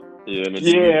 bailed out. And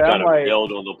kind of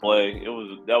bailed on the play.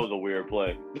 That was a weird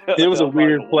play. It was a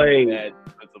weird play. That's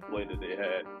a play that they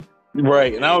had.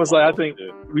 Right, and I was like, I think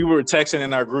we were texting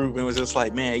in our group, and it was just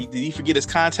like, man, did he forget his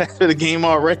contact for the game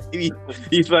already?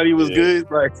 He thought he was good,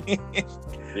 like,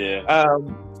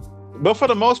 But for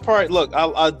the most part, look,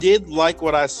 I did like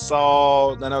what I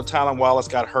saw. I know Tylan Wallace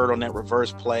got hurt on that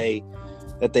reverse play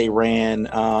that they ran.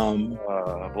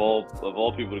 Of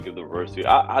all people to give the reverse to,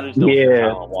 I just don't think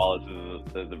Tylan Wallace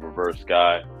is the reverse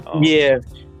guy.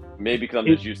 Maybe because I'm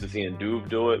just used to seeing Doob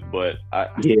do it, but I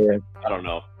don't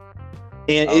know.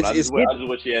 And I just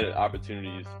wish he had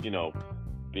opportunities, being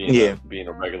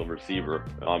a regular receiver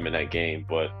in that game,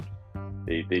 but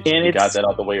they got that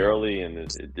out the way early, and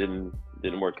it didn't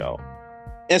work out.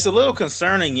 It's a little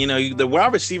concerning, the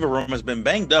wide receiver room has been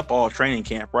banged up all training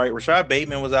camp, right? Rashad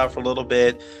Bateman was out for a little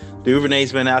bit.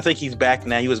 Duvernay's been out. I think he's back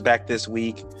now. He was back this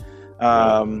week.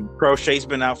 Crochet's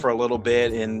been out for a little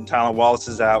bit, and Tylan Wallace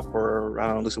is out for for I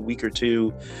don't know, at least a week or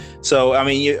two. So I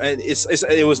mean,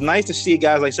 it was nice to see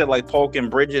guys like I said, like Polk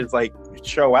and Bridges, like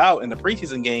show out in the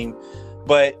preseason game,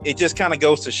 but it just kind of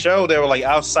goes to show they were like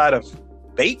outside of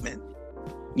Bateman.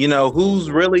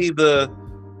 Who's really the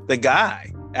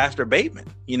guy after Bateman?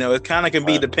 It kind of can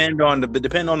be depend on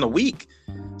the week.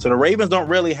 So the Ravens don't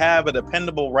really have a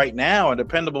dependable right now, a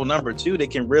dependable number two they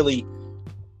can really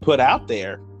put out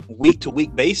there week to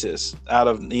week basis out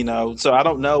of, so I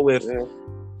don't know if,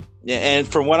 and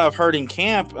from what I've heard in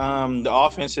camp, the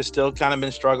offense has still kind of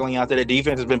been struggling out there. The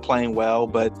defense has been playing well,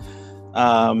 but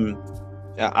I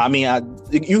mean,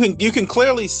 you can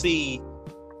clearly see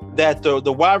that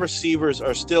the wide receivers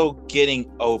are still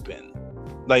getting open.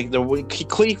 Like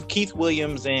Keith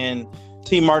Williams and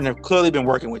T. Martin have clearly been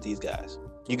working with these guys.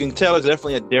 You can tell there's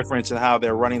definitely a difference in how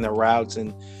they're running their routes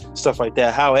and stuff like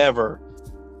that. However,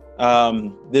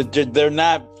 they're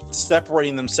not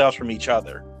separating themselves from each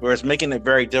other, where it's making it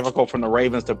very difficult for the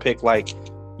Ravens to pick. Like,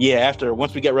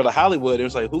 once we get rid of Hollywood, it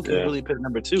was like, who can really pick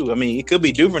number two? I mean, it could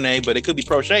be Duvernay, but it could be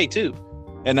Prochet too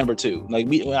at number two. Like,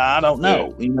 I don't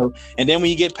know, And then when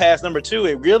you get past number two,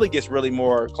 it really gets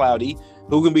more cloudy.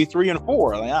 Who can be 3 and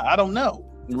 4? Like, I don't know.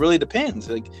 It really depends.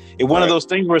 Like, it's one of those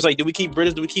things where it's like, do we keep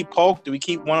Bridges? Do we keep Polk? Do we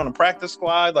keep one on the practice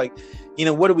squad? Like,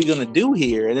 what are we going to do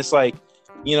here? And it's like,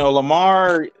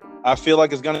 Lamar, I feel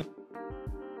like it's going to be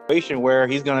a situation where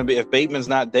he's going to be, if Bateman's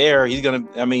not there, he's going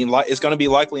to, it's going to be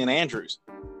likely in Andrews,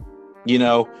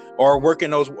 or working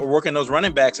those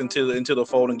running backs into the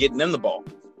fold and getting them the ball.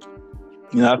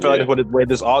 I feel like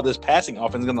that's what this passing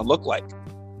offense is going to look like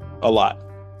a lot.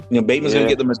 Bateman's going to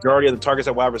get the majority of the targets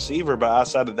at wide receiver, but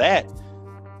outside of that,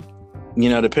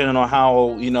 depending on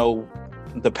how,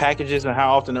 the packages and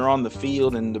how often they're on the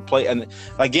field and the play. And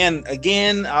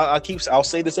again, I'll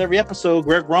say this every episode,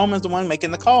 Greg Roman's the one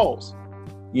making the calls,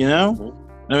 I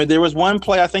mean, there was one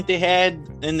play I think they had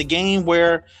in the game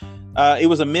where it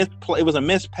was a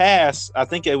missed pass. I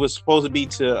think it was supposed to be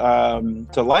to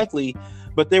Likely,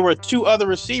 but there were 2 other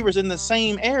receivers in the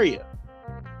same area,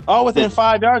 all within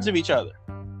 5 yards of each other.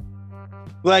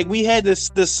 Like, we had the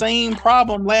same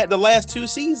problem the last 2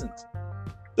 seasons.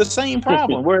 The same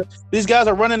problem where these guys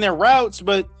are running their routes,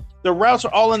 but the routes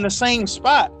are all in the same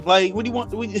spot. Like, what do you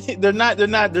want? They're not.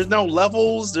 There's no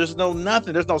levels. There's no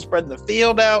nothing. There's no spreading the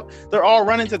field out. They're all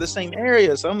running to the same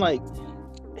area. So I'm like,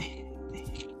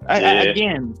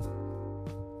 again,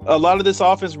 a lot of this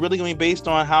offense is really going to be based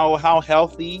on how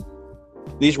healthy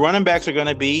these running backs are going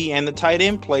to be and the tight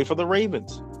end play for the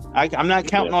Ravens. I'm not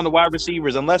counting on the wide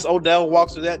receivers unless Odell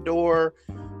walks through that door,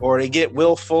 or they get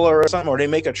Will Fuller or something, or they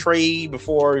make a trade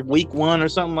before week 1 or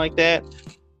something like that.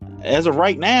 As of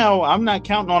right now, I'm not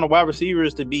counting on the wide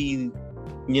receivers to be,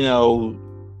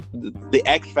 the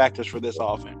X factors for this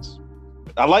offense.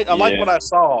 I like what I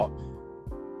saw.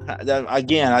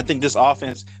 Again, I think this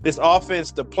offense,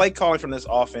 the play calling from this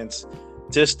offense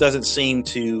just doesn't seem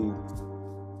to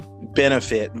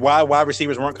benefit. Why wide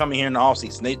receivers weren't coming here in the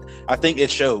offseason. I think it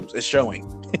shows. It's showing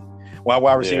why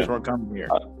wide receivers weren't coming here.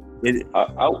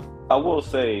 I will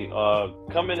say,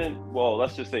 coming in, well,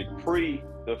 let's just say pre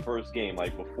the first game,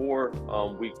 like before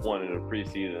week 1 in the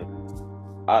preseason,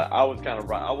 I was kind of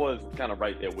right. I was kind of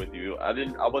right there with you. I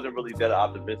wasn't really that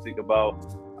optimistic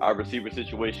about our receiver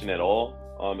situation at all.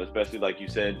 Especially like you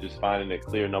said, just finding a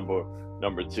clear number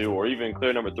 2 or even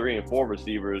clear number 3 and 4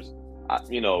 receivers.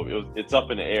 It's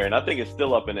up in the air, and I think it's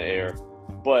still up in the air.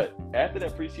 But after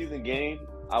that preseason game,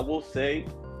 I will say,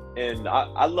 and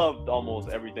I loved almost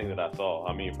everything that I saw.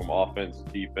 I mean, from offense,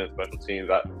 defense, special teams,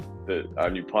 our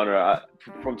new punter,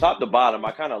 from top to bottom,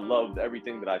 I kind of loved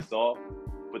everything that I saw.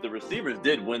 But the receivers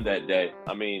did win that day.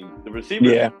 I mean, the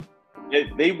receivers,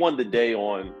 they won the day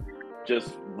on just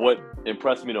what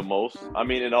impressed me the most. I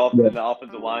mean, in the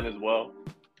offensive line as well,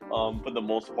 for the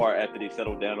most part, after they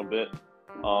settled down a bit.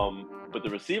 But the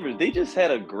receivers, they just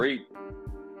had a great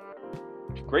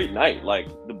night. Like,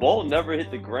 the ball never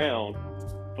hit the ground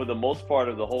for the most part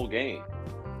of the whole game.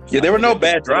 Yeah, there were no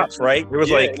bad drops, right? It was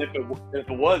and if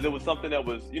it was something that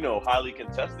was, highly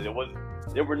contested.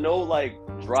 There were no like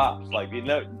drops. Like, they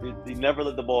never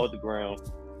let the ball hit the ground.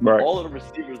 Right. All of the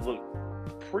receivers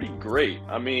looked pretty great.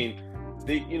 I mean,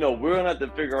 we're gonna have to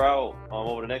figure out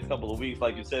over the next couple of weeks,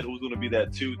 like you said, who's gonna be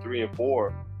that 2, 3, and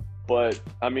 4. But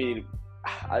I mean,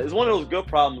 it's one of those good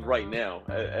problems right now,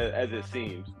 as it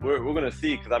seems. We're going to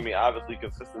see, because, I mean, obviously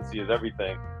consistency is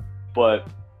everything. But,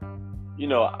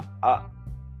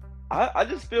 I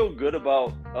just feel good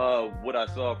about what I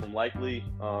saw from Likely,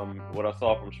 what I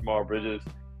saw from Shamar Bridges,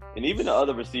 and even the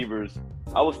other receivers.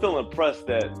 I was still impressed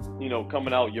that,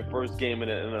 coming out your first game in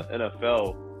the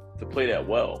NFL to play that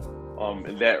well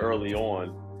and that early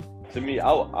on. To me,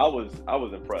 I was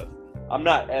impressed. I'm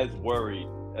not as worried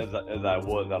as I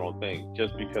was. I don't think,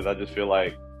 just because I just feel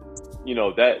like,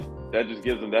 that just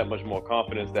gives them that much more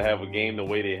confidence to have a game the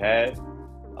way they had.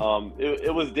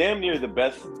 It was damn near the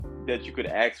best that you could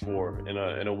ask for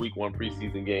in a week 1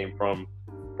 preseason game from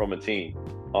a team,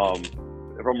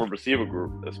 from a receiver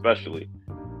group especially.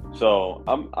 So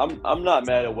I'm not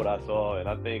mad at what I saw, and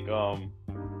I think I'm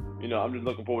just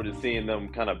looking forward to seeing them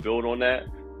kind of build on that.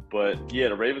 But yeah,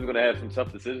 the Ravens are going to have some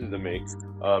tough decisions to make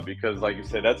because, like you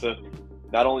said,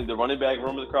 not only the running back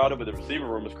room is crowded, but the receiver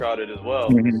room is crowded as well.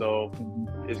 Mm-hmm. So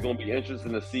it's going to be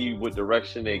interesting to see what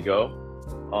direction they go.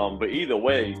 But either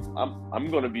way, I'm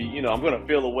going to be, I'm going to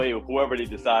feel away with whoever they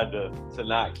decide to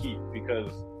not keep, because,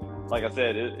 like I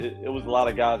said, it was a lot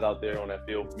of guys out there on that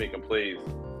field making plays.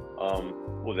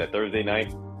 What was that, Thursday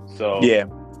night? So yeah.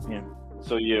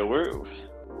 So yeah, we're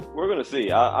going to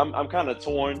see. I'm kind of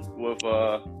torn with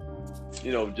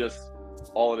just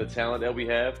all of the talent that we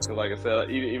have. Because, like I said,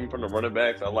 even from the running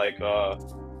backs, I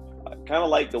kind of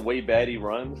like the way Batty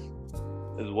runs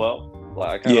as well.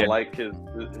 Like, I kind of like his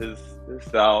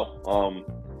style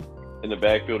in the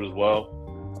backfield as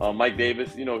well. Mike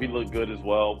Davis, he looked good as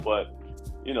well. But,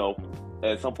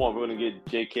 at some point we're going to get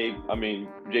J.K. I mean,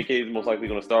 J.K. is most likely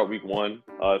going to start week 1.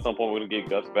 At some point we're going to get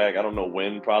Gus back. I don't know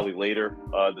when, probably later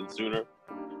than sooner.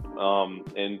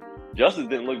 And Justice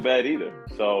didn't look bad either.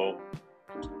 So,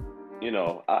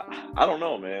 I don't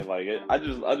know, man. Like, I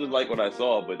just like what I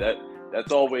saw, but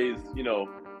that's always,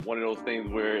 one of those things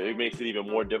where it makes it even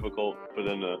more difficult for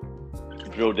them to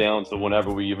drill down to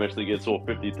whenever we eventually get to a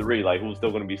 53, like who's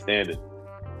still going to be standing.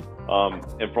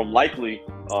 And from Likely,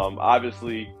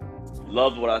 obviously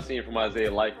loved what I've seen from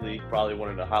Isaiah Likely, probably one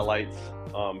of the highlights,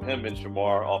 him and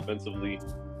Shamar offensively,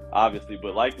 obviously,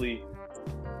 but Likely,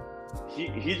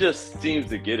 he just seems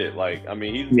to get it. Like, I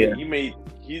mean,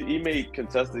 he made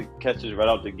contested catches right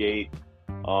out the gate.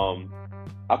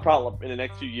 I probably, in the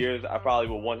next few years, I probably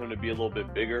would want him to be a little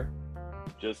bit bigger,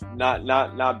 just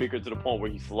not bigger to the point where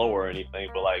he's slow or anything,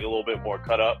 but like a little bit more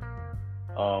cut up.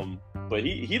 But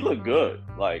he looked good.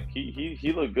 Like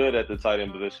he looked good at the tight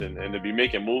end position, and to be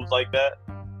making moves like that,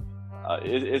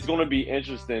 it's going to be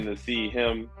interesting to see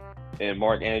him and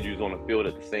Mark Andrews on the field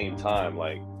at the same time.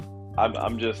 Like,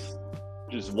 I'm just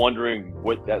wondering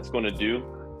what that's going to do.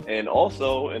 And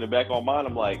also in the back of my mind,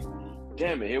 I'm like,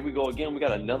 damn it, here we go again. We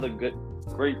got another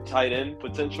great tight end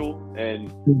potential,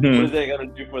 and what is that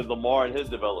going to do for Lamar and his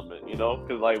development?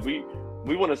 Because like we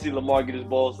want to see Lamar get his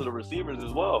balls to the receivers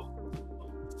as well.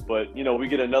 But we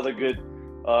get another good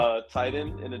tight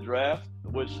end in the draft,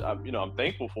 which I'm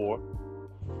thankful for.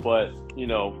 But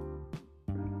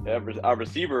our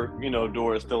receiver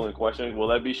door is still in question. Will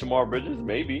that be Shamar Bridges?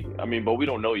 Maybe. I mean, but we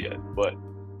don't know yet. But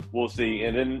we'll see.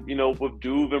 And then with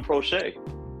Duve and Prochet.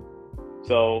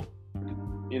 So.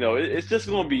 It's just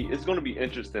going to be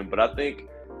interesting, but I think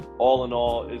all in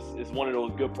all, it's one of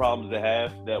those good problems to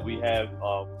have that we have.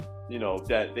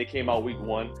 That they came out week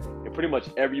 1 and pretty much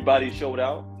everybody showed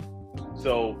out.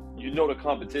 So the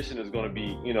competition is going to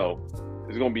be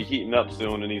is going to be heating up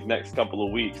soon in these next couple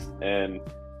of weeks, and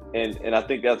I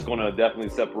think that's going to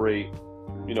definitely separate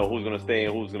who's going to stay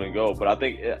and who's going to go. But I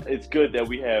think it's good that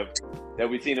we've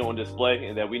seen it on display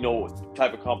and that we know what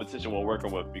type of competition we're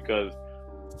working with, because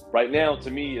right now,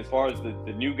 to me, as far as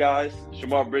the new guys,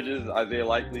 Shamar Bridges, Isaiah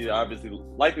Likely is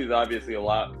obviously a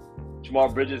lot.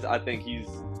 Shamar Bridges, I think he's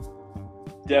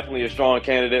definitely a strong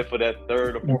candidate for that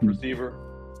third or fourth receiver.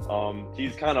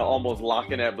 He's kind of almost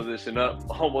locking that position up,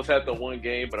 almost after one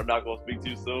game, but I'm not going to speak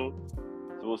too soon.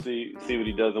 So we'll see what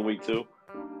he does in week 2.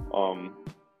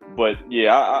 But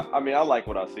yeah, I mean, I like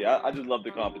what I see. I just love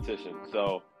the competition.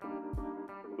 So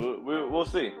we'll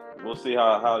see. We'll see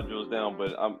how it drills down,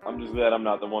 but I'm just glad I'm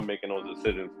not the one making those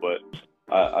decisions. But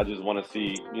I just want to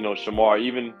see, Shamar,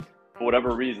 even for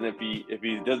whatever reason, if he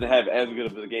doesn't have as good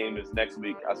of a game as next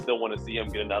week, I still want to see him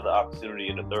get another opportunity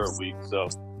in the third week. So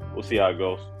we'll see how it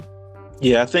goes.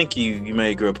 Yeah, I think you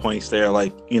made good points there.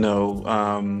 Like,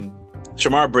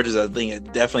 Shamar Bridges, I think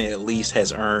it definitely at least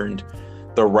has earned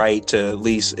the right to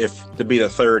be the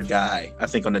third guy, I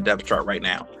think, on the depth chart right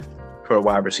now for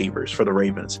wide receivers for the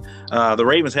Ravens. The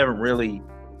Ravens haven't really.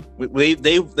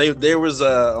 There was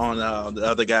on the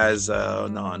other guys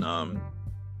that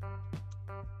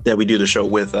we do the show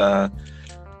with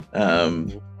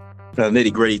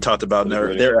Nitty Gritty talked about in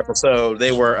their episode.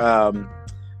 They were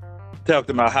talked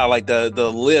about how like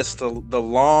the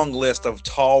long list of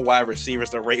tall wide receivers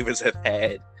the Ravens have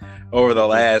had over the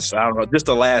last, I don't know, just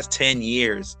the last 10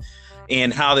 years,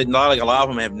 and how a lot of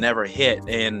them have never hit.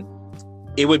 And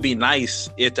it would be nice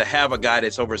to have a guy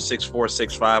that's over 6'4",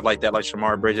 6'5" like that, like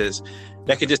Shamar Bridges,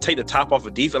 that could just take the top off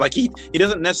of defense. Like he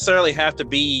doesn't necessarily have to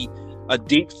be a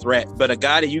deep threat, but a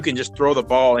guy that you can just throw the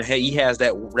ball and he has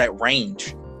that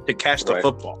range to catch the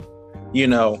football. You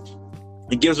know,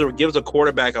 it gives a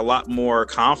quarterback a lot more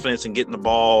confidence in getting the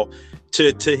ball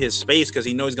to his space because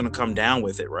he knows he's going to come down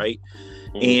with it, right?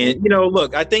 Mm-hmm. And you know,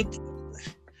 look, I think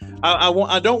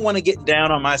I don't want to get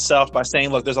down on myself by saying,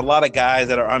 look, there's a lot of guys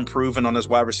that are unproven on this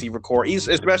wide receiver core,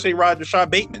 especially Deshaun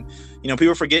Bateman. You know,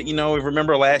 people forget. You know,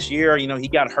 remember last year, you know, he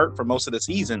got hurt for most of the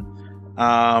season,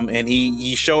 and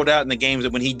he showed out in the games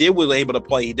that when he was able to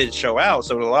play, he did show out.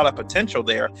 So there's a lot of potential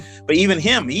there. But even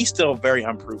him, he's still very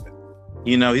unproven.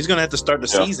 You know, he's going to have to start the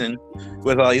season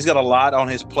with he's got a lot on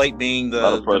his plate, being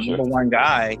the number one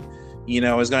guy. You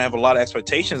know, is going to have a lot of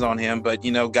expectations on him. But,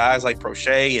 you know, guys like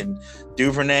Prochet and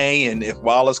Duvernay, and if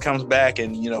Wallace comes back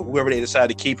and, you know, whoever they decide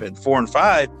to keep at 4 and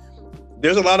 5,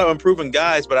 there's a lot of unproven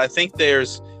guys. But I think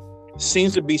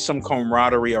seems to be some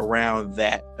camaraderie around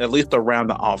that, at least around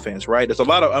the offense, right? There's a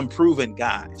lot of unproven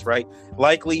guys, right?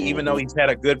 Likely, even though he's had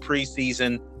a good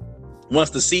preseason, once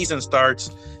the season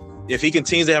starts, if he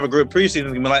continues to have a good preseason,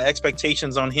 there's going to be a lot of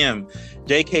expectations on him.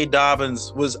 J.K.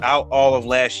 Dobbins was out all of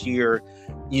last year.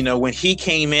 You know, when he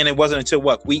came in, it wasn't until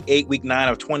week 8, week 9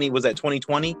 of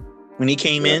 2020 when he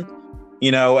came in.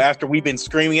 You know, after we've been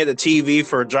screaming at the TV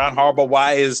for John Harbaugh,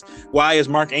 why is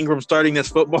Mark Ingram starting this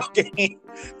football game?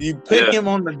 You put him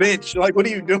on the bench. Like, what are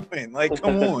you doing? Like,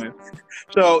 come on.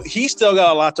 So he's still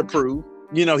got a lot to prove.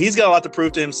 You know, he's got a lot to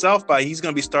prove to himself he's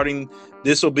going to be starting.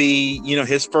 This will be, you know,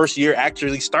 his first year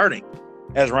actually starting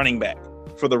as running back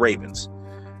for the Ravens.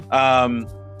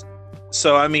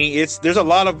 So I mean, there's a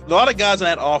lot of guys in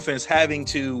that offense having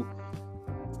to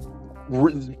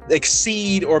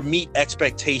exceed or meet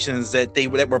expectations that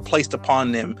were placed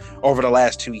upon them over the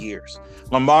last 2 years.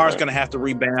 Lamar's going to have to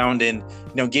rebound, and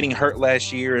you know, getting hurt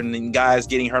last year, and then guys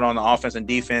getting hurt on the offense and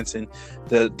defense, and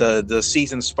the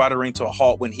season sputtering to a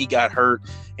halt when he got hurt,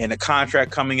 and the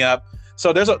contract coming up.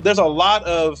 So there's a lot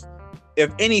of, if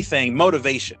anything,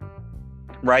 motivation.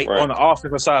 Right on the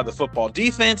offensive side of the football.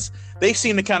 Defense, they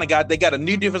seem to they got a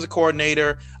new defensive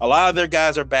coordinator. A lot of their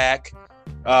guys are back.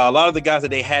 A lot of the guys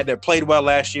that they had that played well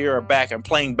last year are back and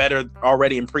playing better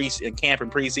already in camp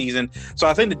and preseason. So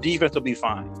I think the defense will be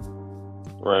fine.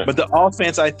 Right. But the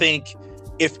offense, I think,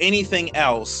 if anything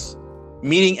else,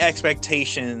 meeting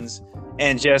expectations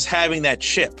and just having that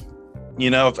chip. You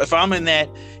know, if I'm the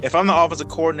offensive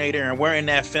coordinator and we're in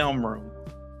that film room,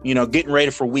 you know, getting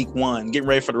ready for week 1, getting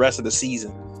ready for the rest of the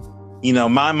season. You know,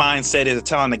 my mindset is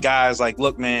telling the guys, like,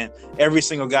 look, man, every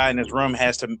single guy in this room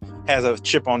has a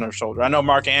chip on their shoulder. I know,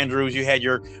 Mark Andrews, you had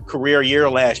your career year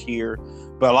last year,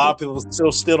 but a lot of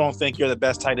people still don't think you're the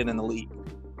best tight end in the league.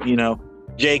 You know,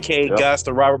 J.K., Gus,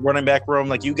 the Robert running back room,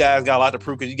 like, you guys got a lot to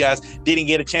prove because you guys didn't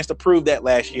get a chance to prove that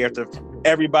last year after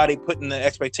everybody putting the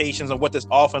expectations of what this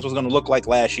offense was going to look like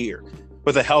last year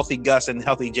with a healthy Gus and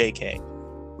healthy J.K.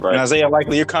 Right. And Isaiah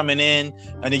Likely, you're coming in,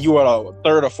 and then you were a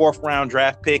 3rd or 4th round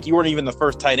draft pick. You weren't even the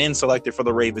first tight end selected for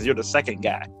the Ravens. You're the second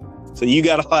guy. So you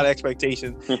got a lot of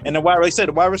expectations. And the wide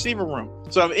receiver room.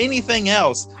 So if anything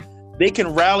else, they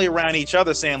can rally around each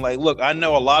other saying, like, look, I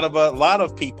know a lot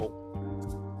of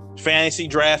people, fantasy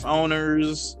draft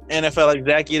owners, NFL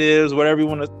executives, whatever you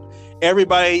want to,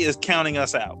 everybody is counting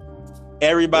us out.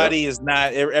 Everybody is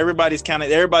not. Everybody's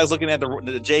counting. Everybody's looking at the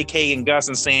JK and Gus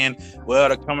and saying, "Well,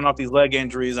 they're coming off these leg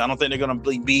injuries. I don't think they're going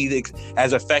to be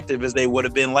as effective as they would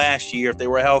have been last year if they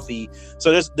were healthy."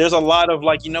 So there's a lot of,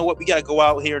 like, you know what, we got to go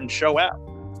out here and show out,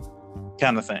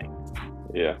 kind of thing.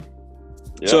 Yeah.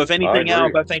 So if anything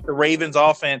else, I think the Ravens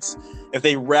offense, if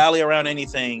they rally around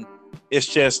anything, it's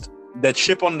just that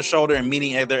chip on the shoulder and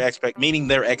meeting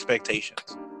their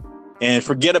expectations. And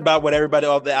forget about what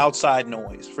all the outside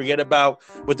noise. Forget about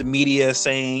what the media is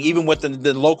saying, even what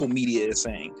the local media is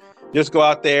saying. Just go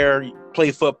out there,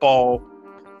 play football,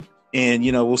 and,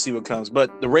 you know, we'll see what comes.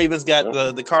 But the Ravens got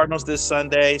the Cardinals this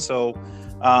Sunday, so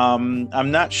I'm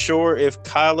not sure if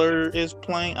Kyler is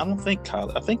playing. I think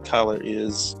Kyler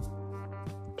is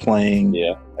playing.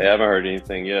 Yeah, I haven't heard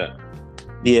anything yet.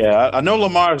 Yeah, I know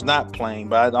Lamar's not playing,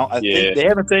 but I think they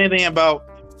haven't said anything about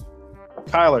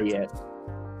Kyler yet.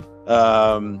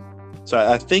 So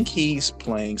I think he's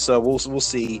playing. So we'll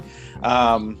see.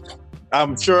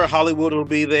 I'm sure Hollywood will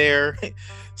be there.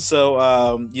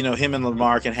 So you know, him and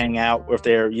Lamar can hang out if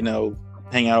they're, you know,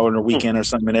 hang out on a weekend or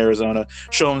something in Arizona.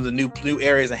 Show them the new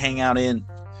areas to hang out in.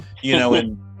 You know,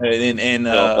 and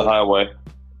off the highway.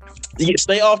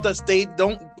 Stay off the state.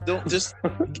 Don't just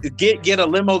get a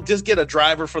limo. Just get a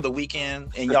driver for the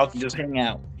weekend, and y'all can just hang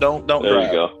out. Don't there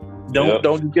drive. You go.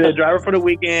 Don't get a driver for the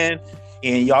weekend.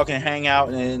 and y'all can hang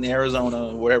out in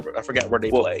Arizona, wherever. I forgot where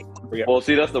they play.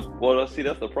 See that's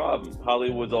the problem.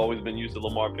 Hollywood's always been used to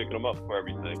Lamar picking them up for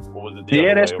everything. What was it?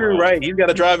 Yeah, that's true, right? He's got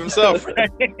to drive himself. Right?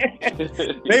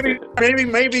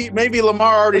 maybe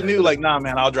Lamar already knew. Like, nah,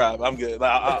 man, I'll drive. I'm good.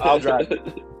 I'll drive.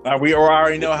 We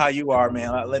already know how you are,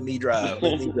 man. Let me drive.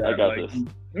 I got this.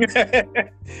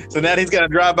 So now he's got to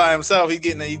drive by himself. He's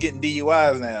getting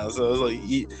DUIs now. So it's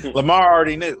like Lamar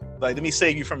already knew. Like, let me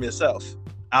save you from yourself.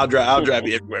 I'll drive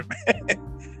you everywhere, man.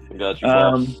 Got you.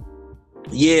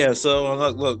 Yeah. So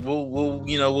look,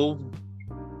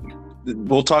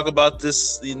 we'll talk about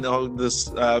this. This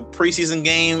preseason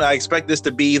game. I expect this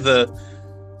to be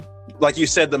like you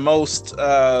said, the most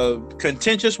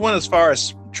contentious one as far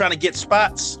as trying to get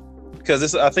spots,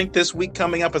 because I think this week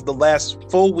coming up is the last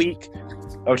full week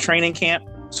of training camp.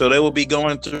 So they will be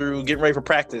going through getting ready for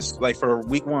practice, like for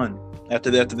week 1. After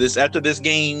this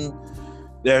game,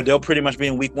 they'll pretty much be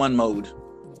in week 1 mode.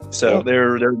 So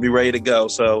they'll be ready to go.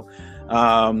 So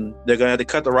they're gonna have to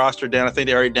cut the roster down. I think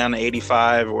they're already down to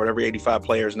 85 or whatever, 85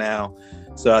 players now.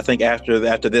 So I think after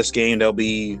this game, they'll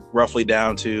be roughly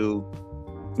down to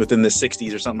within the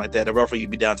 60s or something like that. They'll roughly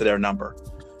be down to their number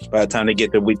by the time they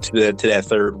get to that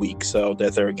third week. So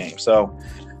that third game. So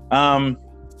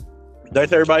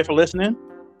thanks everybody for listening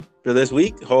for this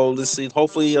week.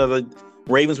 Hopefully the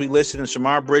Ravens we listed in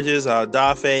Shamar Bridges,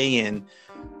 Dafe, and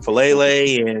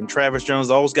Falele, and Travis Jones,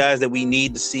 those guys that we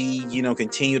need to see,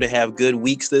 continue to have good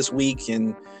weeks this week.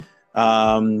 And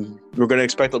we're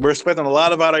expecting a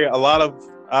lot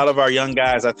of our young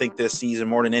guys, I think, this season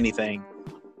more than anything,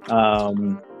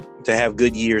 to have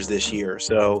good years this year.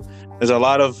 So there's a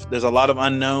lot of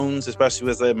unknowns, especially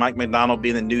with Mike McDonald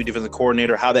being the new defensive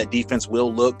coordinator, how that defense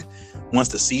will look once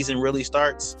the season really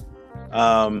starts.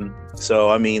 So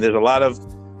I mean,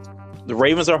 the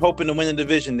Ravens are hoping to win the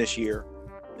division this year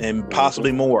and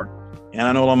possibly more. And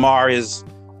I know Lamar is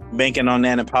banking on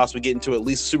that and possibly getting to at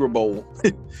least Super Bowl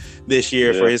this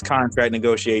year for his contract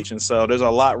negotiations. So there's a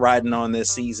lot riding on this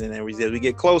season, and as we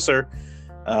get closer,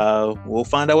 we'll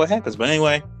find out what happens. But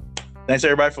anyway, thanks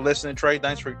everybody for listening. Trey,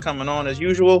 thanks for coming on as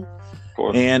usual. Of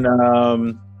course. And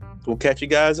we'll catch you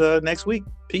guys next week.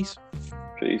 Peace.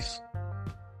 Peace.